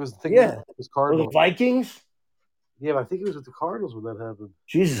Green, right? It was thinking Yeah. it was Or the Cardinals. Vikings. Yeah, but I think it was with the Cardinals when that happened.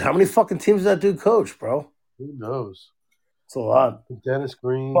 Jesus, how many fucking teams does that dude coach, bro? Who knows? It's a lot. Dennis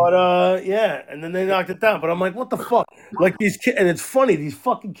Green. But yeah, and then they knocked it down. But I'm like, what the fuck? Like these kids, and it's funny, these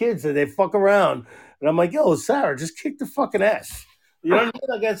fucking kids that they fuck around, and I'm like, yo, Sarah, just kick the fucking ass. You know what I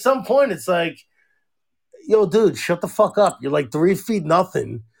mean? Like at some point, it's like, yo, dude, shut the fuck up. You're like 3 feet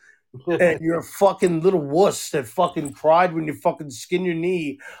nothing, and you're a fucking little wuss that fucking cried when you fucking skin your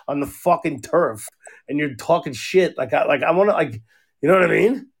knee on the fucking turf, and you're talking shit. I want to you know what I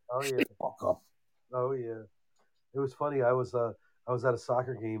mean? Oh Shut yeah. the fuck up. Oh yeah. It was funny. I was at a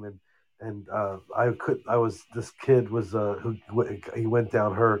soccer game and I was this kid was he went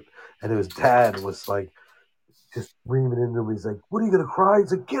down hurt and his dad was like just screaming into him. He's like, "What are you gonna cry?"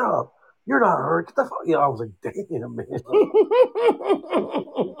 He's like, "Get up! You're not hurt. Get the fuck!" I was like, "Damn, man!"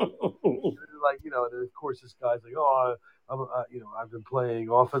 Like and of course this guy's like, "Oh, I've been playing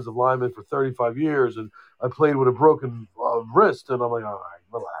offensive lineman for 35 years and I played with a broken wrist," and I'm like, "All right,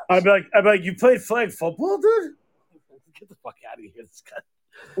 relax." I'd be like, you played flag football, dude? Get the fuck out of here! This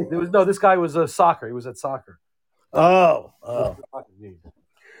guy. This guy was soccer. He was at soccer. Oh.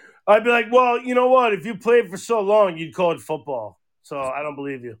 I'd be like, well, you know what? If you played for so long, you'd call it football. So I don't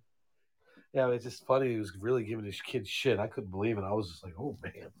believe you. Yeah, it's just funny. He was really giving his kid shit. I couldn't believe it. I was just like, oh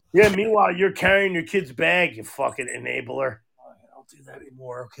man. Yeah. Meanwhile, you're carrying your kid's bag, you fucking enabler. I don't do that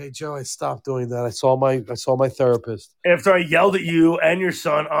anymore. Okay, Joe. I stopped doing that. I saw my therapist. After I yelled at you and your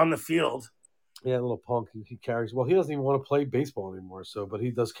son on the field. Yeah, little punk. He carries. Well, he doesn't even want to play baseball anymore. So, but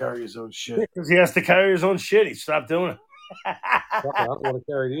he does carry his own shit. Because he has to carry his own shit. He stopped doing it. I don't want to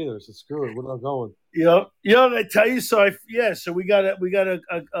carry it either. So screw it. We're not going. Yep. I tell you. So so we got a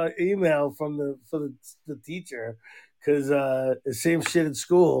email from the teacher because the same shit at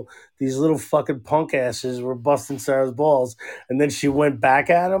school. These little fucking punk asses were busting Sarah's balls, and then she went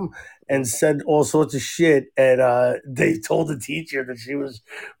back at him and said all sorts of shit. And they told the teacher that she was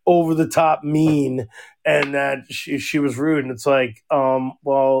over the top mean and that she was rude. And it's like,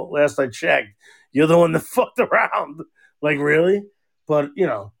 well, last I checked, you're the one that fucked around. Like really? But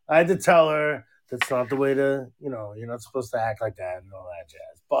I had to tell her that's not the way to, you're not supposed to act like that and all that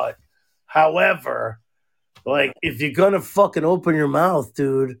jazz. But however, like if you're gonna fucking open your mouth,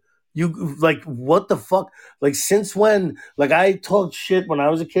 dude, you like what the fuck? Like since when? Like I talked shit when I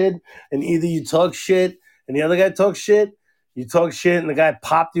was a kid, and either you talk shit and the other guy talks shit, you talk shit and the guy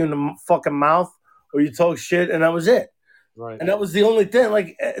popped you in the fucking mouth, or you talk shit and that was it. Right. And that was the only thing.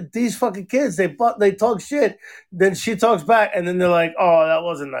 Like these fucking kids, they talk shit. Then she talks back, and then they're like, "Oh, that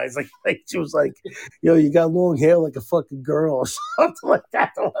wasn't nice." Like she was like, "Yo, you got long hair like a fucking girl," or something like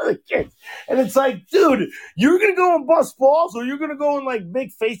that to one of the kids. And it's like, dude, you're gonna go and bust balls, or you're gonna go and like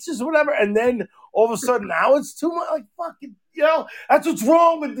make faces or whatever, and then all of a sudden now it's too much. Like fucking, that's what's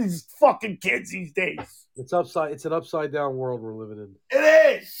wrong with these fucking kids these days. It's an upside down world we're living in.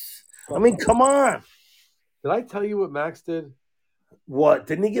 It is. I mean, come on. Did I tell you what Max did? What?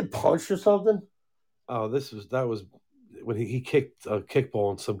 Didn't he get punched or something? Oh, that was when he kicked a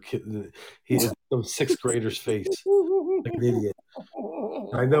kickball in some sixth grader's face like an idiot.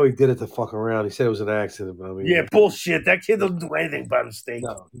 I know he did it to fuck around. He said it was an accident, but I mean, yeah, bullshit. That kid doesn't do anything by mistake.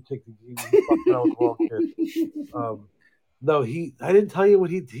 No, he fucked around with the wrong kid. No, I didn't tell you what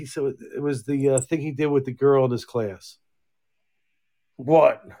he said. It was the thing he did with the girl in his class.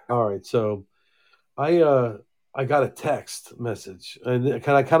 What? All right, so I got a text message, and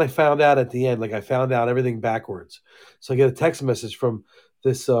I kind of found out at the end. Like I found out everything backwards. So I get a text message from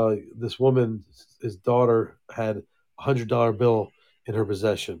this woman. His daughter had $100 bill in her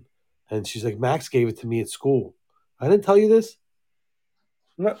possession, and she's like, "Max gave it to me at school." I didn't tell you this.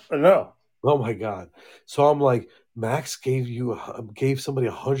 No. Oh my god! So I'm like, Max gave somebody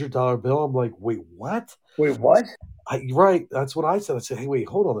 $100 bill. I'm like, wait, what? Wait, what? Right, that's what I said. I said, hey, wait,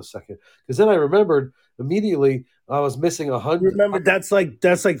 hold on a second, because then I remembered immediately I was missing 100. Remember, that's like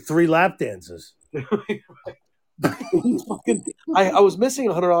 3 lap dances. I was missing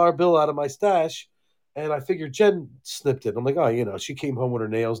 $100 bill out of my stash, And I figured Jen snipped it. I'm like, oh, she came home with her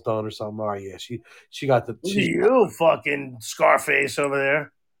nails done or something. Oh yeah, she got the Look at she's you, fucking Scarface over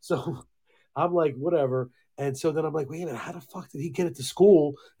there. so I'm like, whatever. And so then I'm like, wait a minute, how the fuck did he get it to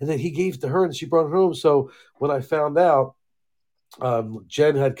school? And then he gave it to her and she brought it home. So when I found out,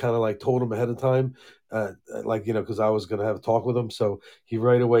 Jen had kind of like told him ahead of time, because I was gonna have a talk with him. So he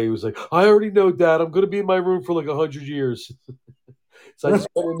right away he was like, I already know, Dad. I'm gonna be in my room for like 100 years. So I just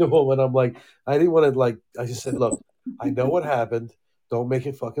went into him and I'm like, I didn't want to I just said, look, I know what happened. Don't make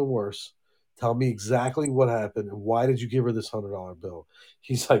it fucking worse. Tell me exactly what happened and why did you give her this $100 bill?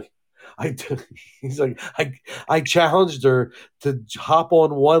 He's like, I, he's like, I challenged her to hop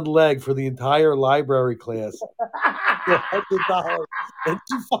on one leg for the entire library class for $100, and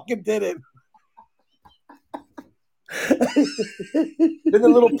she fucking did it. Then the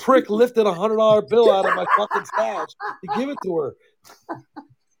little prick lifted $100 bill out of my fucking stash to give it to her.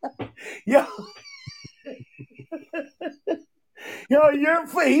 Yo,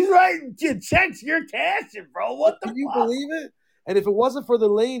 he's writing your checks, you're cashing, bro. What the Can you fuck? believe it? And if it wasn't for the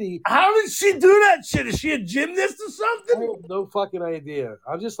lady, How did she do that shit? Is she a gymnast or I something? have no fucking idea.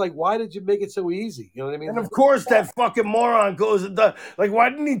 I'm just like, why did you make it so easy? You know what I mean? And of course, that fucking moron goes and does. Like, why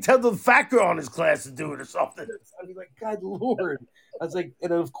didn't he tell the factor on his class to do it or something? I mean, like, God Lord. I was like,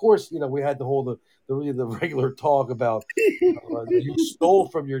 and of course, we had to hold the regular talk about you stole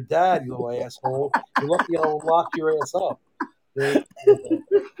from your dad, you little asshole. You're lucky I don't lock your ass up.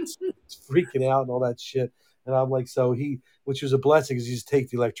 It's freaking out and all that shit. And I'm like, which was a blessing, because you just take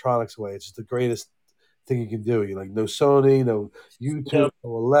the electronics away. It's just the greatest thing you can do. You're like, no Sony, no YouTube, Yep. no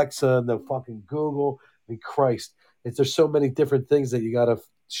Alexa, no fucking Google. I mean, Christ, there's so many different things that you got to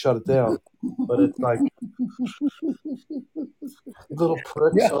shut it down. But it's like little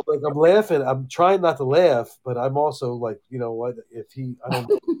pricks. Yeah. So like, I'm laughing. I'm trying not to laugh, but I'm also like, you know what? I don't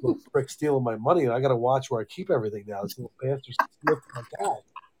know, little prick stealing my money, and I got to watch where I keep everything now. This little bastard steals my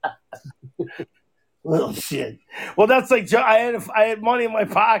dad. Little shit. Well, that's like I had money in my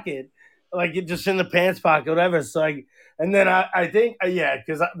pocket, like it just in the pants pocket, whatever. So and then I think yeah,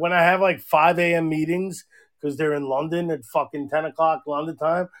 because when I have like 5 a.m. meetings, because they're in London at fucking 10 o'clock London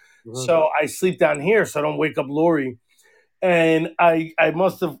time, Uh-huh. so I sleep down here so I don't wake up Lori. And I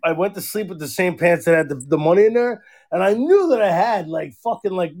went to sleep with the same pants that had the money in there, and I knew that I had like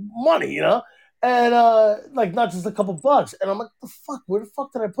fucking like money, and like not just a couple bucks. And I'm like, the fuck, where the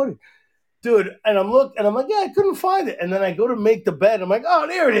fuck did I put it? Dude, and I'm like, yeah, I couldn't find it. And then I go to make the bed. I'm like, oh,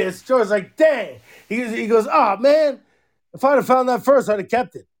 there it is. George's like, dang. He goes, oh man, if I'd have found that first, I'd have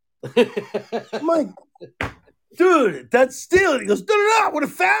kept it. I'm like, dude, that's stealing. He goes, no, no, no, I would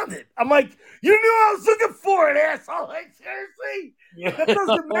have found it. I'm like, you knew I was looking for it, asshole. Like, seriously? That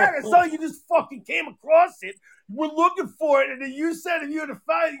doesn't matter. It's not like you just fucking came across it. We're looking for it, and then you said if you had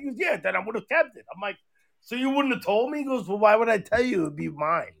found it, he goes, yeah, then I would have kept it. I'm like, so you wouldn't have told me? He goes, well, why would I tell you? It would be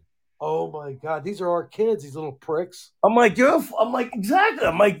mine. Oh my God, these are our kids, these little pricks. I'm like, I'm like, exactly.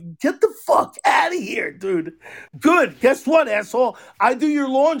 I'm like, get the fuck out of here, dude. Good. Guess what, asshole? I do your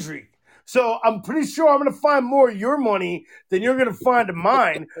laundry. So I'm pretty sure I'm gonna find more of your money than you're gonna find of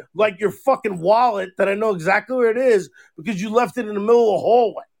mine, like your fucking wallet that I know exactly where it is because you left it in the middle of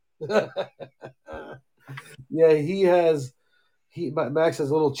the hallway. Yeah, Max has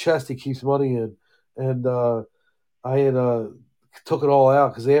a little chest he keeps money in, and I had took it all out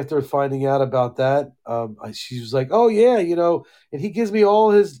because after finding out about that, she was like, "Oh yeah, and he gives me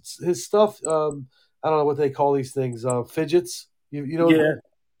all his stuff. I don't know what they call these things, fidgets. You know, Yeah,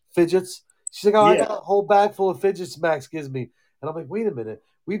 fidgets." She's like, "Oh, I yeah. got a whole bag full of fidgets Max gives me," and I'm like, "Wait a minute,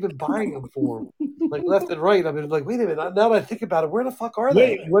 we've been buying them for him, like left and right." I've been like, "Wait a minute, now that I think about it, where the fuck are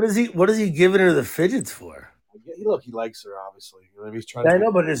they?" Wait, what is he giving her the fidgets for? Yeah, look, he likes her, obviously. He's trying I to.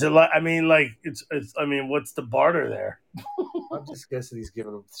 know, but is it like? I mean, like it's. I mean, what's the barter there? I'm just guessing he's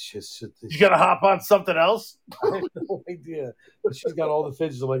giving him shit. You gotta hop on something else. I have no idea. But she's got all the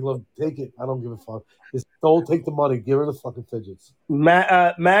fidgets. I'm like, look, take it. I don't give a fuck. Just don't take the money. Give her the fucking fidgets.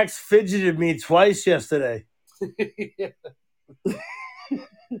 Max fidgeted me twice yesterday. Yeah.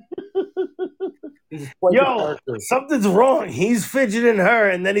 He's quite the Yo, character. something's wrong. He's fidgeting her,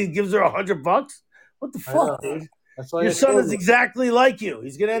 and then he gives her $100. What the I know. fuck, dude? That's why Your I son told is exactly like you.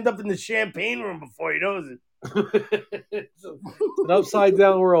 He's gonna end up in the champagne room before he knows it. it's an upside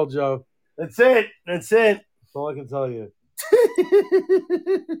down world, Joe. That's it. That's it. That's all I can tell you.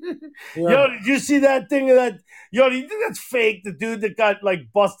 Yo, Yeah. did you see that thing of that? Yo, do you think that's fake? The dude that got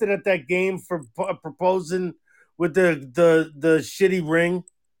like busted at that game for proposing with the shitty ring.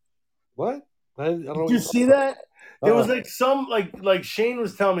 What? I don't know Did what you you're see talking that? There was like some like Shane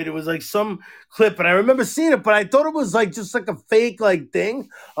was telling me there was like some clip, and I remember seeing it, but I thought it was like just like a fake like thing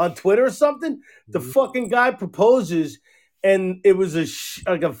on Twitter or something. The fucking guy proposes, and it was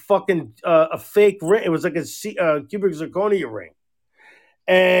like a fucking a fake ring. It was like a cubic zirconia ring,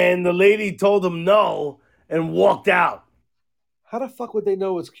 and the lady told him no and walked out. How the fuck would they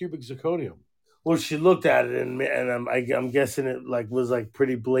know it's cubic zirconium? Well, she looked at it, and I'm guessing it like was like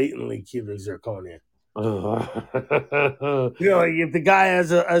pretty blatantly cubic zirconia. You know, like if the guy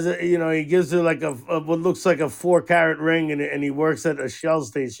has a you know, he gives her like a what looks like a 4 carat ring, and he works at a Shell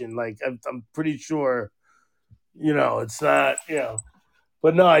station. Like I'm pretty sure, you know, it's not, you know.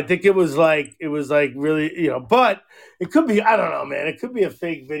 But no, I think it was like really, you know. But it could be, I don't know, man. It could be a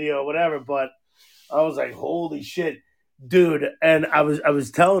fake video or whatever. But I was like, holy shit, dude! And I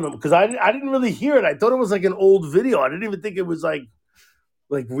was telling him because I didn't really hear it. I thought it was like an old video. I didn't even think it was like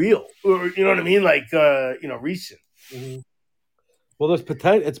real, or you know what I mean, like you know, recent. Mm-hmm. Well, there's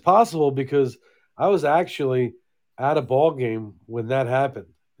potential. It's possible because I was actually at a ball game when that happened.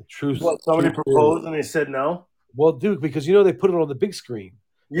 What, somebody proposed and they said no? Well, dude, because you know they put it on the big screen.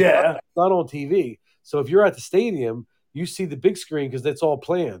 Yeah, it's not on TV. So if you're at the stadium, you see the big screen because that's all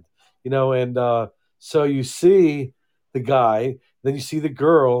planned. You know, and so you see the guy, then you see the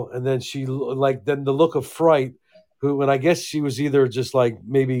girl, and then then the look of fright. Who, and I guess she was either just like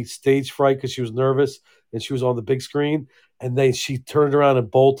maybe stage fright because she was nervous and she was on the big screen, and she turned around and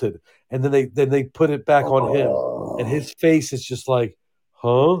bolted, and then they put it back on him, and his face is just like,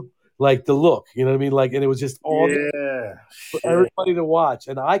 huh, like the look, you know what I mean, like, and it was just on yeah, for shit. everybody to watch,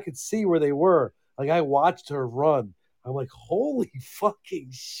 and I could see where they were. Like I watched her run. I'm like, holy fucking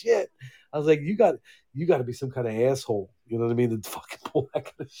shit! I was like, you got to be some kind of asshole. You know what I mean? To fucking pull that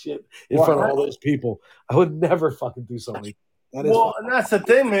kind of shit in front of all those people. I would never fucking do something. That is well, and that's the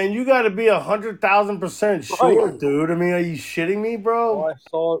thing, man. You got to be 100,000% sure, right, dude. I mean, are you shitting me, bro? Oh, I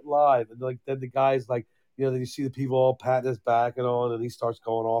saw it live, and like then the guy's like, you know, then you see the people all patting his back and on, and he starts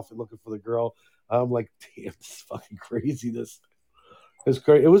going off and looking for the girl. I'm like, damn, this is fucking craziness. It was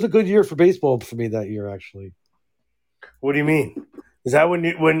great. It was a good year for baseball for me that year, actually. What do you mean? Is that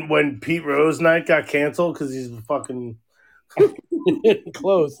when Pete Rose night got canceled because he's fucking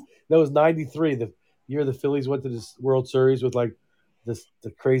close? That was '93, the year the Phillies went to this World Series with like the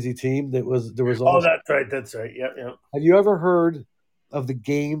crazy team. There was also, that's right. That's right. Yep, yep. Have you ever heard of the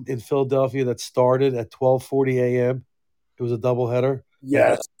game in Philadelphia that started at 12:40 a.m.? It was a doubleheader.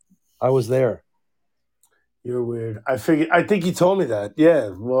 Yes, I was there. You're weird. I think you told me that. Yeah.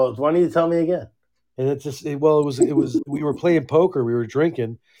 Well, why don't you tell me again? And it was we were playing poker, we were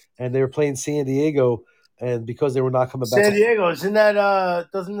drinking, and they were playing San Diego, and because they were not coming back. San Diego, isn't that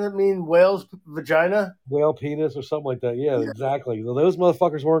doesn't that mean whale's vagina? Whale penis or something like that. Yeah, exactly. Well, those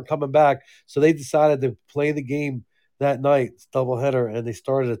motherfuckers weren't coming back, so they decided to play the game that night, doubleheader, and they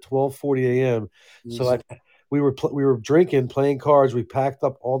started at 12:40 a.m. So we were drinking, playing cards. We packed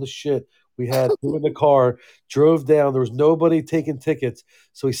up all the shit we had in the car, drove down. There was nobody taking tickets,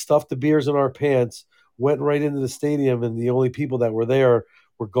 so we stuffed the beers in our pants, went right into the stadium, and the only people that were there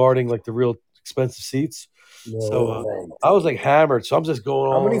were guarding like the real expensive seats. No, so I was like hammered. So I'm just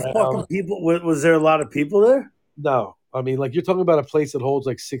going on. How many fucking people? Was there a lot of people there? No, I mean, like you're talking about a place that holds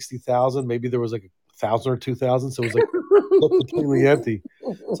like 60,000. Maybe there was like 1,000 or 2,000. So it was like completely empty.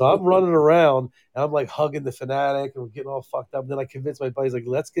 So I'm running around and I'm like hugging the fanatic and we're getting all fucked up. And then I convinced my buddies, like,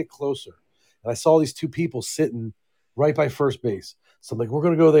 let's get closer. And I saw these two people sitting right by first base. So I'm like, we're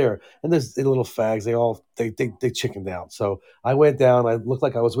gonna go there. And there's the little fags. They chickened out. So I went down. I looked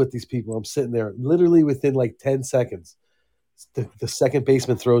like I was with these people. I'm sitting there, literally within like 10 seconds. The second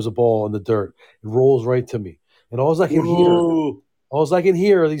baseman throws a ball in the dirt. It rolls right to me. And all I can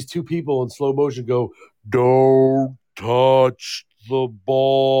hear are these two people in slow motion go, "Don't touch the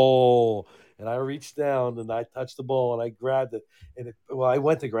ball." And I reached down and I touched the ball and I grabbed it. And I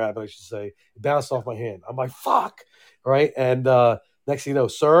went to grab it, I should say. It bounced off my hand. I'm like, fuck. Right. And next thing you know,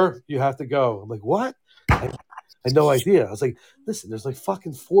 sir, you have to go. I'm like, what? I had no idea. I was like, listen, there's like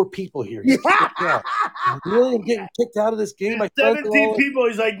fucking 4 people here. Really? I'm getting kicked out of this game. My 17 people.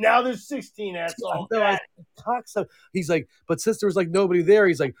 He's like, now there's 16, asshole. He's like, but since there was like nobody there,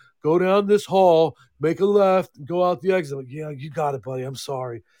 he's like, go down this hall, make a left, and go out the exit. I'm like, yeah, you got it, buddy. I'm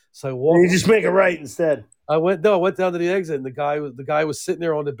sorry. So I walked. You just make a right instead. I went down to the exit, and the guy was sitting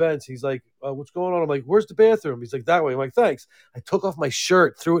there on the bench. He's like, what's going on? I'm like, where's the bathroom? He's like, that way. I'm like, thanks. I took off my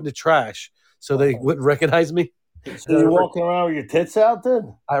shirt, threw it in the trash so they wouldn't recognize me. So you're walking around with your tits out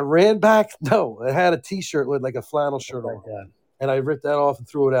then? I ran back. No, I had a T-shirt with like a flannel shirt on. And I ripped that off and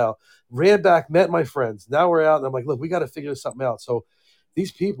threw it out. Ran back, met my friends. Now we're out, and I'm like, look, we got to figure something out. So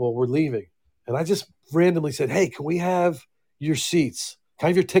these people were leaving. And I just randomly said, "Hey, can we have your seats? Can I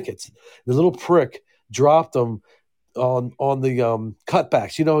have your tickets?" The little prick dropped them on the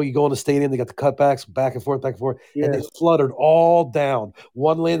cutbacks. You know, you go in the stadium, they got the cutbacks back and forth, and Yeah. they fluttered all down.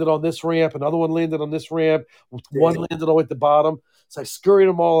 One landed on this ramp, another one landed on this ramp, one Damn. landed all the way at the bottom. So I scurried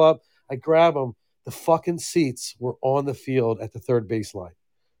them all up. I grab them. The fucking seats were on the field at the third baseline,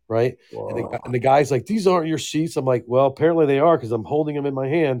 right? Whoa. And the guy's like, "These aren't your seats." I'm like, "Well, apparently they are because I'm holding them in my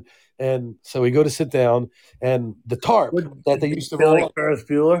hand." And so we go to sit down, and the tarp What, that they did you used to feel run like Ferris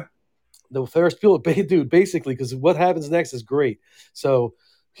Bueller? the Ferris Bueller, dude, basically, because what happens next is great. So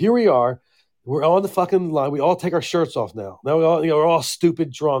here we are. We're on the fucking line. We all take our shirts off now. Now we're all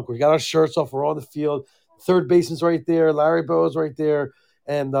stupid drunk. We got our shirts off. We're on the field. Third baseman's right there. Larry Bowa's right there.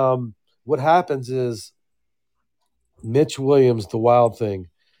 And what happens is Mitch Williams, the wild thing,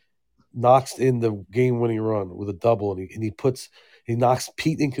 knocks in the game-winning run with a double, and he knocks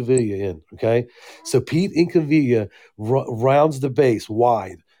Pete Incaviglia in. Okay, so Pete Incaviglia rounds the base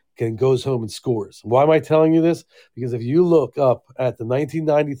wide and goes home and scores. Why am I telling you this? Because if you look up at the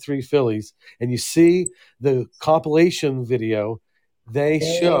 1993 Phillies and you see the compilation video, they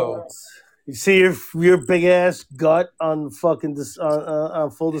show You see your big ass gut on fucking on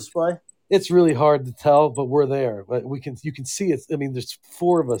full display. it's really hard to tell, but we're there. But you can see it. I mean, there's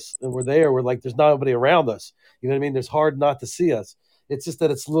four of us, and we're there. We're like, there's nobody around us. You know what I mean? There's hard not to see us. It's just that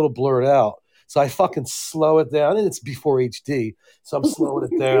it's a little blurred out. So I fucking slow it down, and it's before HD, so I'm slowing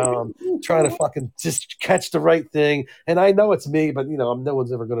it down, trying to fucking just catch the right thing. And I know it's me, but no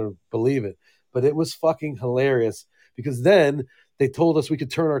one's ever gonna believe it. But it was fucking hilarious because then they told us we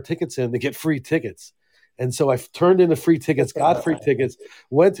could turn our tickets in to get free tickets. And so I turned in the free tickets, got free tickets,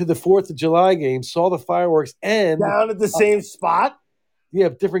 went to the 4th of July game, saw the fireworks, and Down at the same spot. yeah,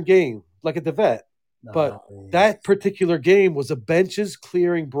 different game, like at the vet. But that particular game was a benches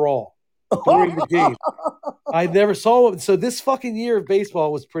clearing brawl during the game. I never saw it. So this fucking year of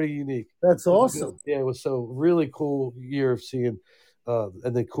baseball was pretty unique. That's awesome. Yeah, it was so really cool year of seeing. And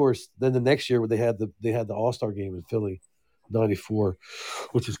then, of course, then the next year they had the All-Star game in Philly, '94,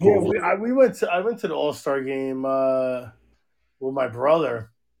 which is Yeah, cool. I went to the All-Star game with my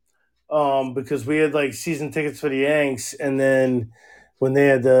brother because we had like season tickets for the Yanks, and then when they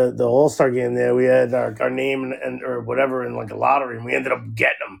had the All-Star game there, we had our name and or whatever in like a lottery, and we ended up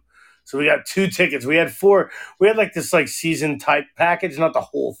getting them. So we got 2 tickets. We had 4. We had like this like season type package, not the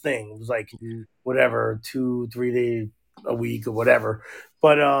whole thing. It was like whatever 2-3 day a week or whatever.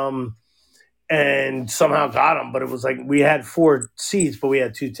 But and somehow got them. But it was like we had 4 seats, but we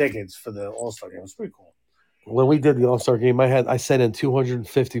had 2 tickets for the All-Star game. It was pretty cool. When we did the All-Star game, I sent in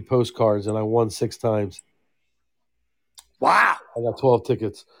 250 postcards and I won 6 times. Wow. I got 12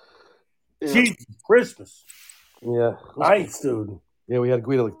 tickets. Jesus, Christmas. Yeah. Nice, dude. Yeah, we had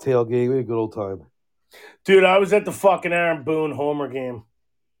a like tailgate. We had a good old time. Dude, I was at the fucking Aaron Boone Homer game.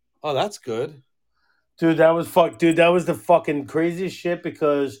 Oh, that's good. Dude, that was the fucking craziest shit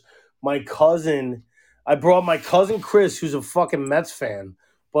because I brought my cousin Chris, who's a fucking Mets fan,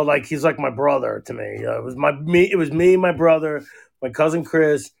 but like he's like my brother to me. It was me, my brother, my cousin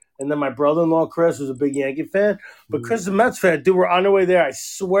Chris, and then my brother-in-law Chris was a big Yankee fan. But Chris is a Mets fan. Dude, we're on our way there. I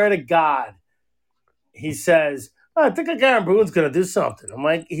swear to God, he says, I think like Aaron Boone's gonna do something. I'm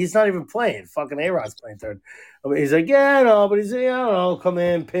like, he's not even playing. Fucking A-Rod's playing third. I mean, he's like, yeah, I know, but he's like, I don't know, come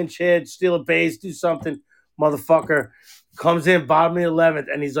in, pinch hit, steal a base, do something, motherfucker. Comes in bottom of the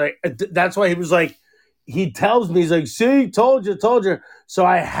 11th, and he's like, that's why he was like, he tells me, he's like, see, told you. So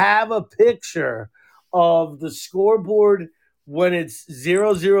I have a picture of the scoreboard when it's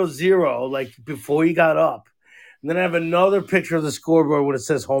 0-0-0, like before he got up. And then I have another picture of the scoreboard when it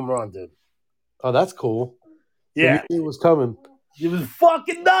says home run, dude. Oh, that's cool. So Yeah. it was coming. It was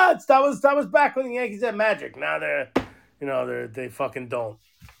fucking nuts. That was back when the Yankees had magic. Now they fucking don't.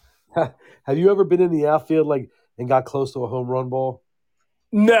 Have you ever been in the outfield and got close to a home run ball?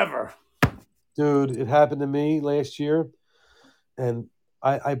 Never. Dude, it happened to me last year, and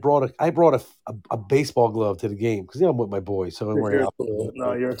I brought a baseball glove to the game because I'm with my boys, so I'm wearing outfield.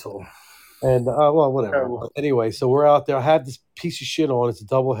 No, you're a tool. And well, whatever. Terrible. Anyway, so we're out there. I have this piece of shit on. It's a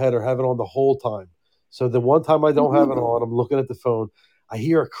double header. Have it on the whole time. So the one time I don't have it on, I'm looking at the phone. I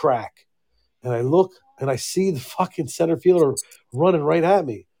hear a crack, and I look and I see the fucking center fielder running right at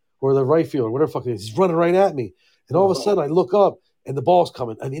me, or the right fielder, whatever the fuck it is. He's running right at me, and all of a sudden I look up and the ball's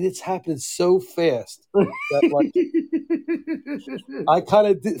coming. I mean, it's happening so fast that I kind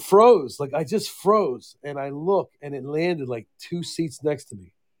of froze. Like I just froze, and I look, and it landed like 2 seats next to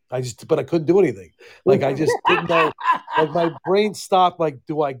me. But I couldn't do anything. Like I just didn't know. Like my brain stopped. Like,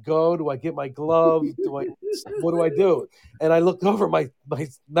 do I go? Do I get my glove? What do I do? And I looked over. My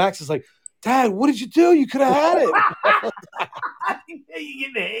Max is like, Dad, what did you do? You could have had it.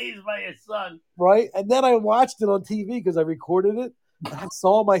 You get hazed by your son. Right? And then I watched it on TV because I recorded it. And I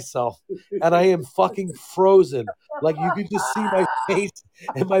saw myself and I am fucking frozen. Like you could just see my face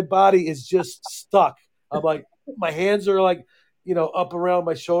and my body is just stuck. I'm like, my hands are like, up around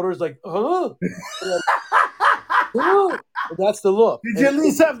my shoulders, like, huh? And that's the look. Did you at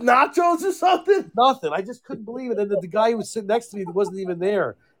least have nachos or something? Nothing. I just couldn't believe it. And the guy who was sitting next to me wasn't even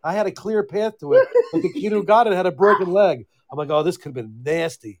there. I had a clear path to it, but the kid who got it had a broken leg. I'm like, oh, this could have been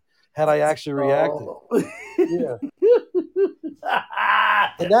nasty had I actually reacted. Yeah.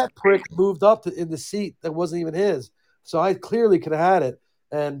 And that prick moved up in the seat that wasn't even his. So I clearly could have had it.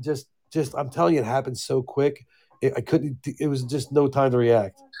 And just I'm telling you, it happened so quick. It was just no time to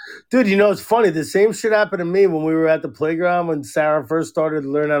react. Dude, it's funny. The same shit happened to me when we were at the playground when Sarah first started to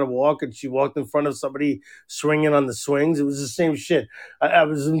learn how to walk, and she walked in front of somebody swinging on the swings. It was the same shit.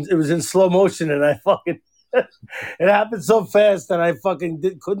 It was in slow motion, and I fucking it happened so fast that I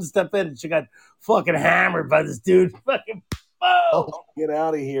fucking couldn't step in, and she got fucking hammered by this dude. Fucking boom! Oh, get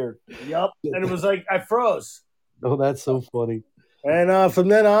out of here! Yup, and it was like I froze. Oh, that's so funny. And from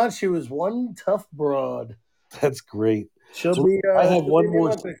then on, she was one tough broad. That's great. She'll be. I have one more.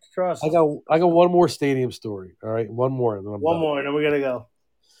 Olympics, trust. I got one more stadium story. All right, one more. And one more, and then we gotta go.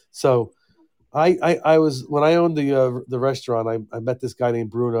 So, I was when I owned the restaurant. I met this guy named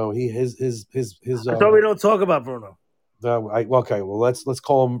Bruno. His. I thought we don't talk about Bruno. Okay, well let's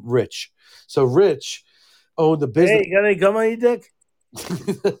call him Rich. So Rich owned a business. Hey, you got any gum on your dick?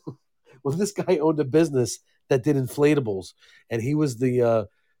 Well, this guy owned a business that did inflatables, and he was the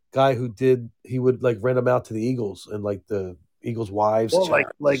guy he would like rent them out to the Eagles and like the Eagles' wives. Well,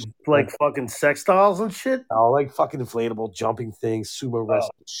 like fucking sex dolls and shit. Oh, like fucking inflatable jumping things, sumo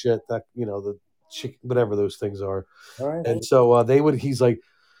wrestling shit. That the chick, whatever those things are. All right. And so he's like,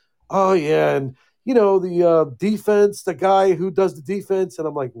 oh yeah, and the defense, the guy who does the defense, and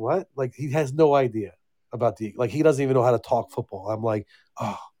I'm like, what? Like he has no idea about he doesn't even know how to talk football. I'm like,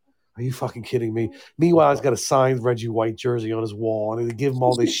 oh. Are you fucking kidding me? Meanwhile, he's got a signed Reggie White jersey on his wall, and they give him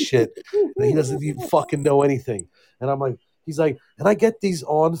all this shit, and he doesn't even fucking know anything. And I'm like, he's like, and I get these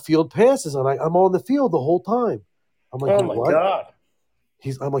on-field passes, and I'm on the field the whole time. I'm like, oh my what? God.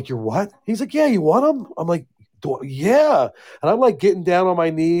 I'm like, you're what? He's like, yeah, you want them? I'm like, yeah. And I'm like getting down on my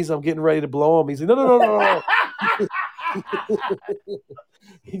knees. I'm getting ready to blow him. He's like, no.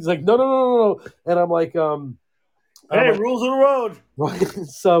 He's like, no. And I'm like, hey, rules of the road. Right.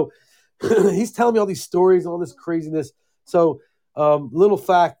 So he's telling me all these stories, all this craziness. So little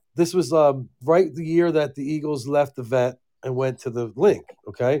fact, this was right the year that the Eagles left the vet and went to the link.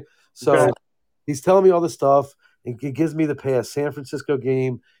 Okay. So he's telling me all this stuff. And he gives me the pass, San Francisco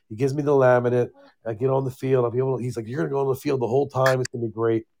game. He gives me the laminate. I get on the field. He's like, you're going to go on the field the whole time. It's going to be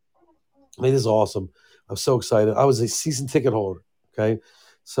great. I mean, this is awesome. I'm so excited. I was a season ticket holder. Okay.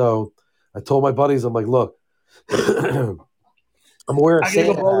 So I told my buddies, I'm like, look, I'm wearing a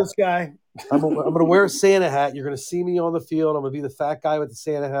Santa hat. This guy. I'm going to wear a Santa hat. You're going to see me on the field. I'm going to be the fat guy with the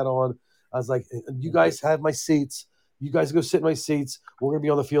Santa hat on. I was like, you guys have my seats. You guys go sit in my seats. We're going to be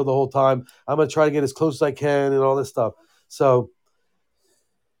on the field the whole time. I'm going to try to get as close as I can and all this stuff. So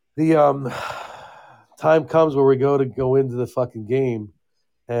the time comes where we go into the fucking game,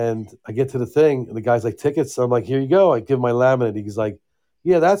 and I get to the thing, and the guy's like, tickets. So I'm like, here you go. I give him my laminate. He's like,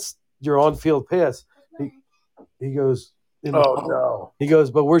 yeah, that's your on-field pass. He goes, oh, no. He goes,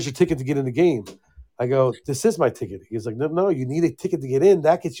 but where's your ticket to get in the game? I go, this is my ticket. He's like, no, you need a ticket to get in.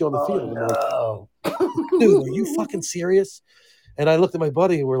 That gets you on the field. No. Like, dude, are you fucking serious? And I looked at my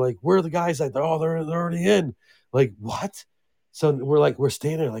buddy and we're like, where are the guys? Like, oh, they're already in. Like, what? So we're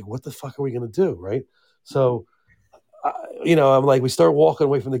standing there like, what the fuck are we going to do? Right. So, I'm like, we start walking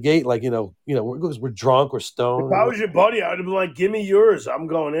away from the gate. Like, we're drunk, we're stoned. If I was your buddy, I would have been like, give me yours. I'm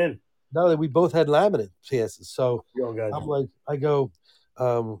going in. No, we both had laminate passes. So I'm like, I go,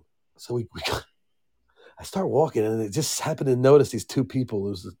 so I start walking, and it just happened to notice these two people.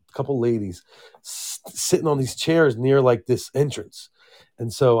 There was a couple ladies sitting on these chairs near like this entrance.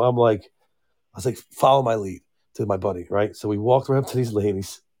 And so I was like, follow my lead to my buddy, right? So we walked around to these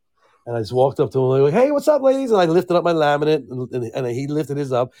ladies, and I just walked up to them like, hey, what's up, ladies? And I lifted up my laminate, and he lifted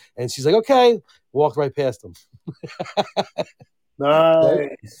his up, and she's like, okay, walked right past them.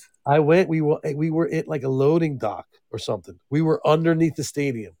 Nice. I went. We were at like a loading dock or something. We were underneath the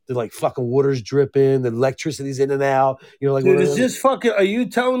stadium. The like fucking water's dripping. The electricity's in and out. Like, dude, is this fucking? Are you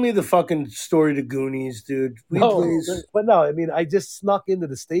telling me the fucking story to Goonies, dude? Please? But no. I mean, I just snuck into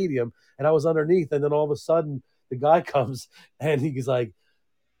the stadium and I was underneath, and then all of a sudden the guy comes and he's like,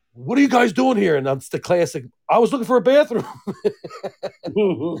 what are you guys doing here? And that's the classic. I was looking for a bathroom.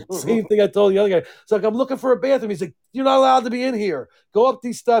 Same thing I told the other guy. It's like, I'm looking for a bathroom. He's like, you're not allowed to be in here. Go up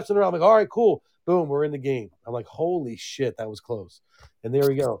these steps and around. I'm like, all right, cool. Boom, we're in the game. I'm like, holy shit, that was close. And there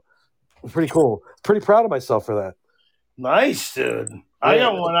we go. Pretty cool. Pretty proud of myself for that. Nice, dude. I Yeah.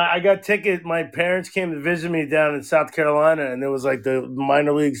 got one. I got ticket. My parents came to visit me down in South Carolina, and it was like the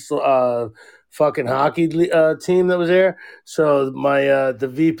minor leagues fucking hockey team that was there. So my the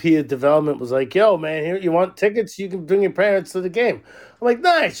VP of development was like, "Yo, man, here you want tickets? You can bring your parents to the game." I'm like,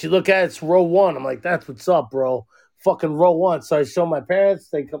 "Nice." You look at it, it's row one. I'm like, "That's what's up, bro. Fucking row one." So I show my parents.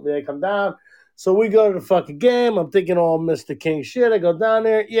 They come down. So we go to the fucking game. I'm thinking all Mr. King shit. I go down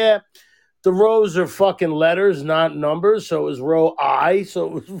there. Yeah, the rows are fucking letters, not numbers. So it was row I.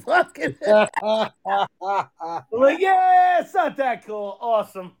 So it was fucking. I'm like, yeah, it's not that cool.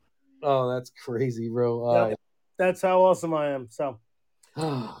 Awesome. Oh, that's crazy, bro. Yep. That's how awesome I am. So,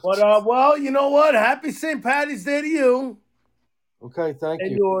 Right. but well, you know what? Happy St. Patty's Day to you Okay, thank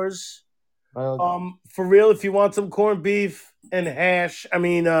and you. yours. Uh, For real, if you want some corned beef and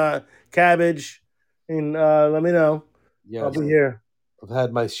cabbage, and let me know. I'll yes, be here. I've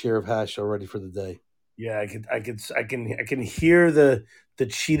had my share of hash already for the day. Yeah, I can hear the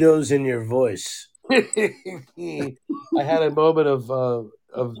Cheetos in your voice. I had a moment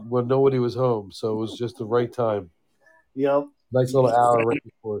of when nobody was home, so it was just the right time. Yep. Nice little hour right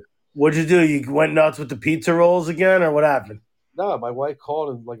before. What'd you do? You went nuts with the pizza rolls again, or what happened? No, my wife called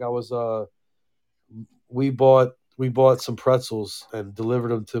and like I was we bought some pretzels and delivered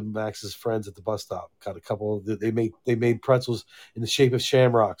them to Max's friends at the bus stop. Got a couple. They made pretzels in the shape of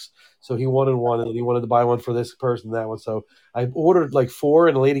shamrocks. So he wanted one and he wanted to buy one for this person, that one. So I ordered like four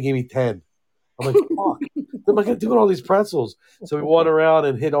and the lady gave me 10. I'm like, fuck. What am I gonna do with all these pretzels? So we went around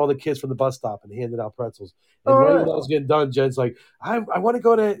and hit all the kids from the bus stop and handed out pretzels. All And right right. when I was getting done, Jen's like, I want to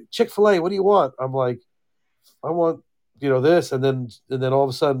go to Chick-fil-A. What do you want? I'm like, I want, this. And then all of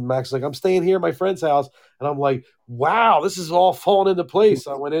a sudden Max is like, I'm staying here at my friend's house. And I'm like, wow, this is all falling into place.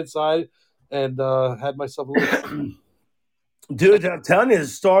 So I went inside and had myself a little. Dude, I'm telling you, the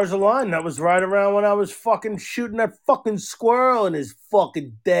stars aligned. That was right around when I was fucking shooting that fucking squirrel in his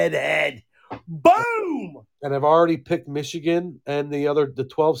fucking dead head. Boom! And I've already picked Michigan and the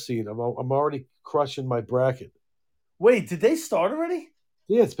 12 seed. I'm already crushing my bracket. Wait, did they start already?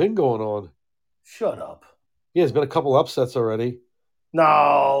 Yeah, it's been going on. Shut up. Yeah, there's been a couple upsets already.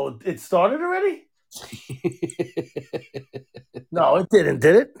 No, it started already? No, it didn't,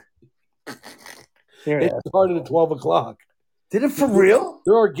 did it? Here it It is. started at 12 o'clock. Did it for real?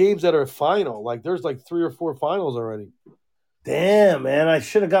 There are games that are final. Like there's like 3 or 4 finals already. Damn, man. I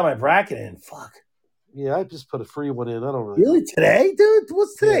should have got my bracket in. Fuck. Yeah, I just put a free one in. I don't really know. Really? Today, dude?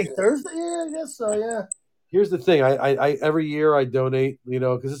 What's Yeah. today? Thursday? Yeah, I guess so, yeah. Here's the thing. I every year I donate,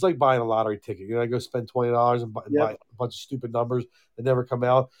 because it's like buying a lottery ticket. I go spend $20 and buy a bunch of stupid numbers that never come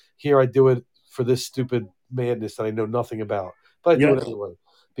out. Here I do it for this stupid madness that I know nothing about, but I do it anyway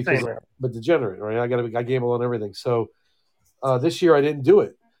because Same here. I'm a degenerate, right? I gamble on everything. So this year I didn't do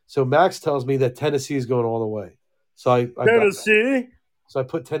it. So Max tells me that Tennessee is going all the way. So Tennessee? so I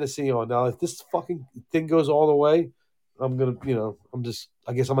put Tennessee on. Now if this fucking thing goes all the way, I'm gonna,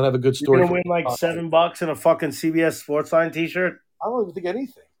 I guess I'm gonna have a good You're story. gonna win like $7 in a fucking CBS Sportsline T-shirt. I don't even think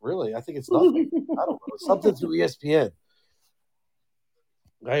anything, really. I think it's nothing. I don't know. Something through ESPN.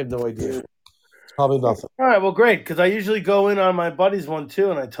 I have no idea. It's probably nothing. All right, well, great, because I usually go in on my buddy's one too,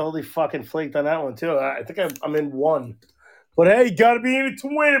 and I totally fucking flaked on that one too. I think I'm in one, but hey, you gotta be in it to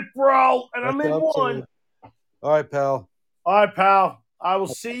win it, bro. And I'm in one. All right, pal. All right, pal. I will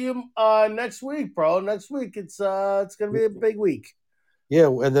see you next week, bro. Next week it's gonna be a big week. Yeah,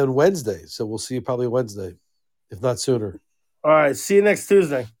 and then Wednesday. So we'll see you probably Wednesday, if not sooner. All right, see you next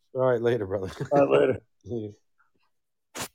Tuesday. All right, later, brother. All right, later. Later.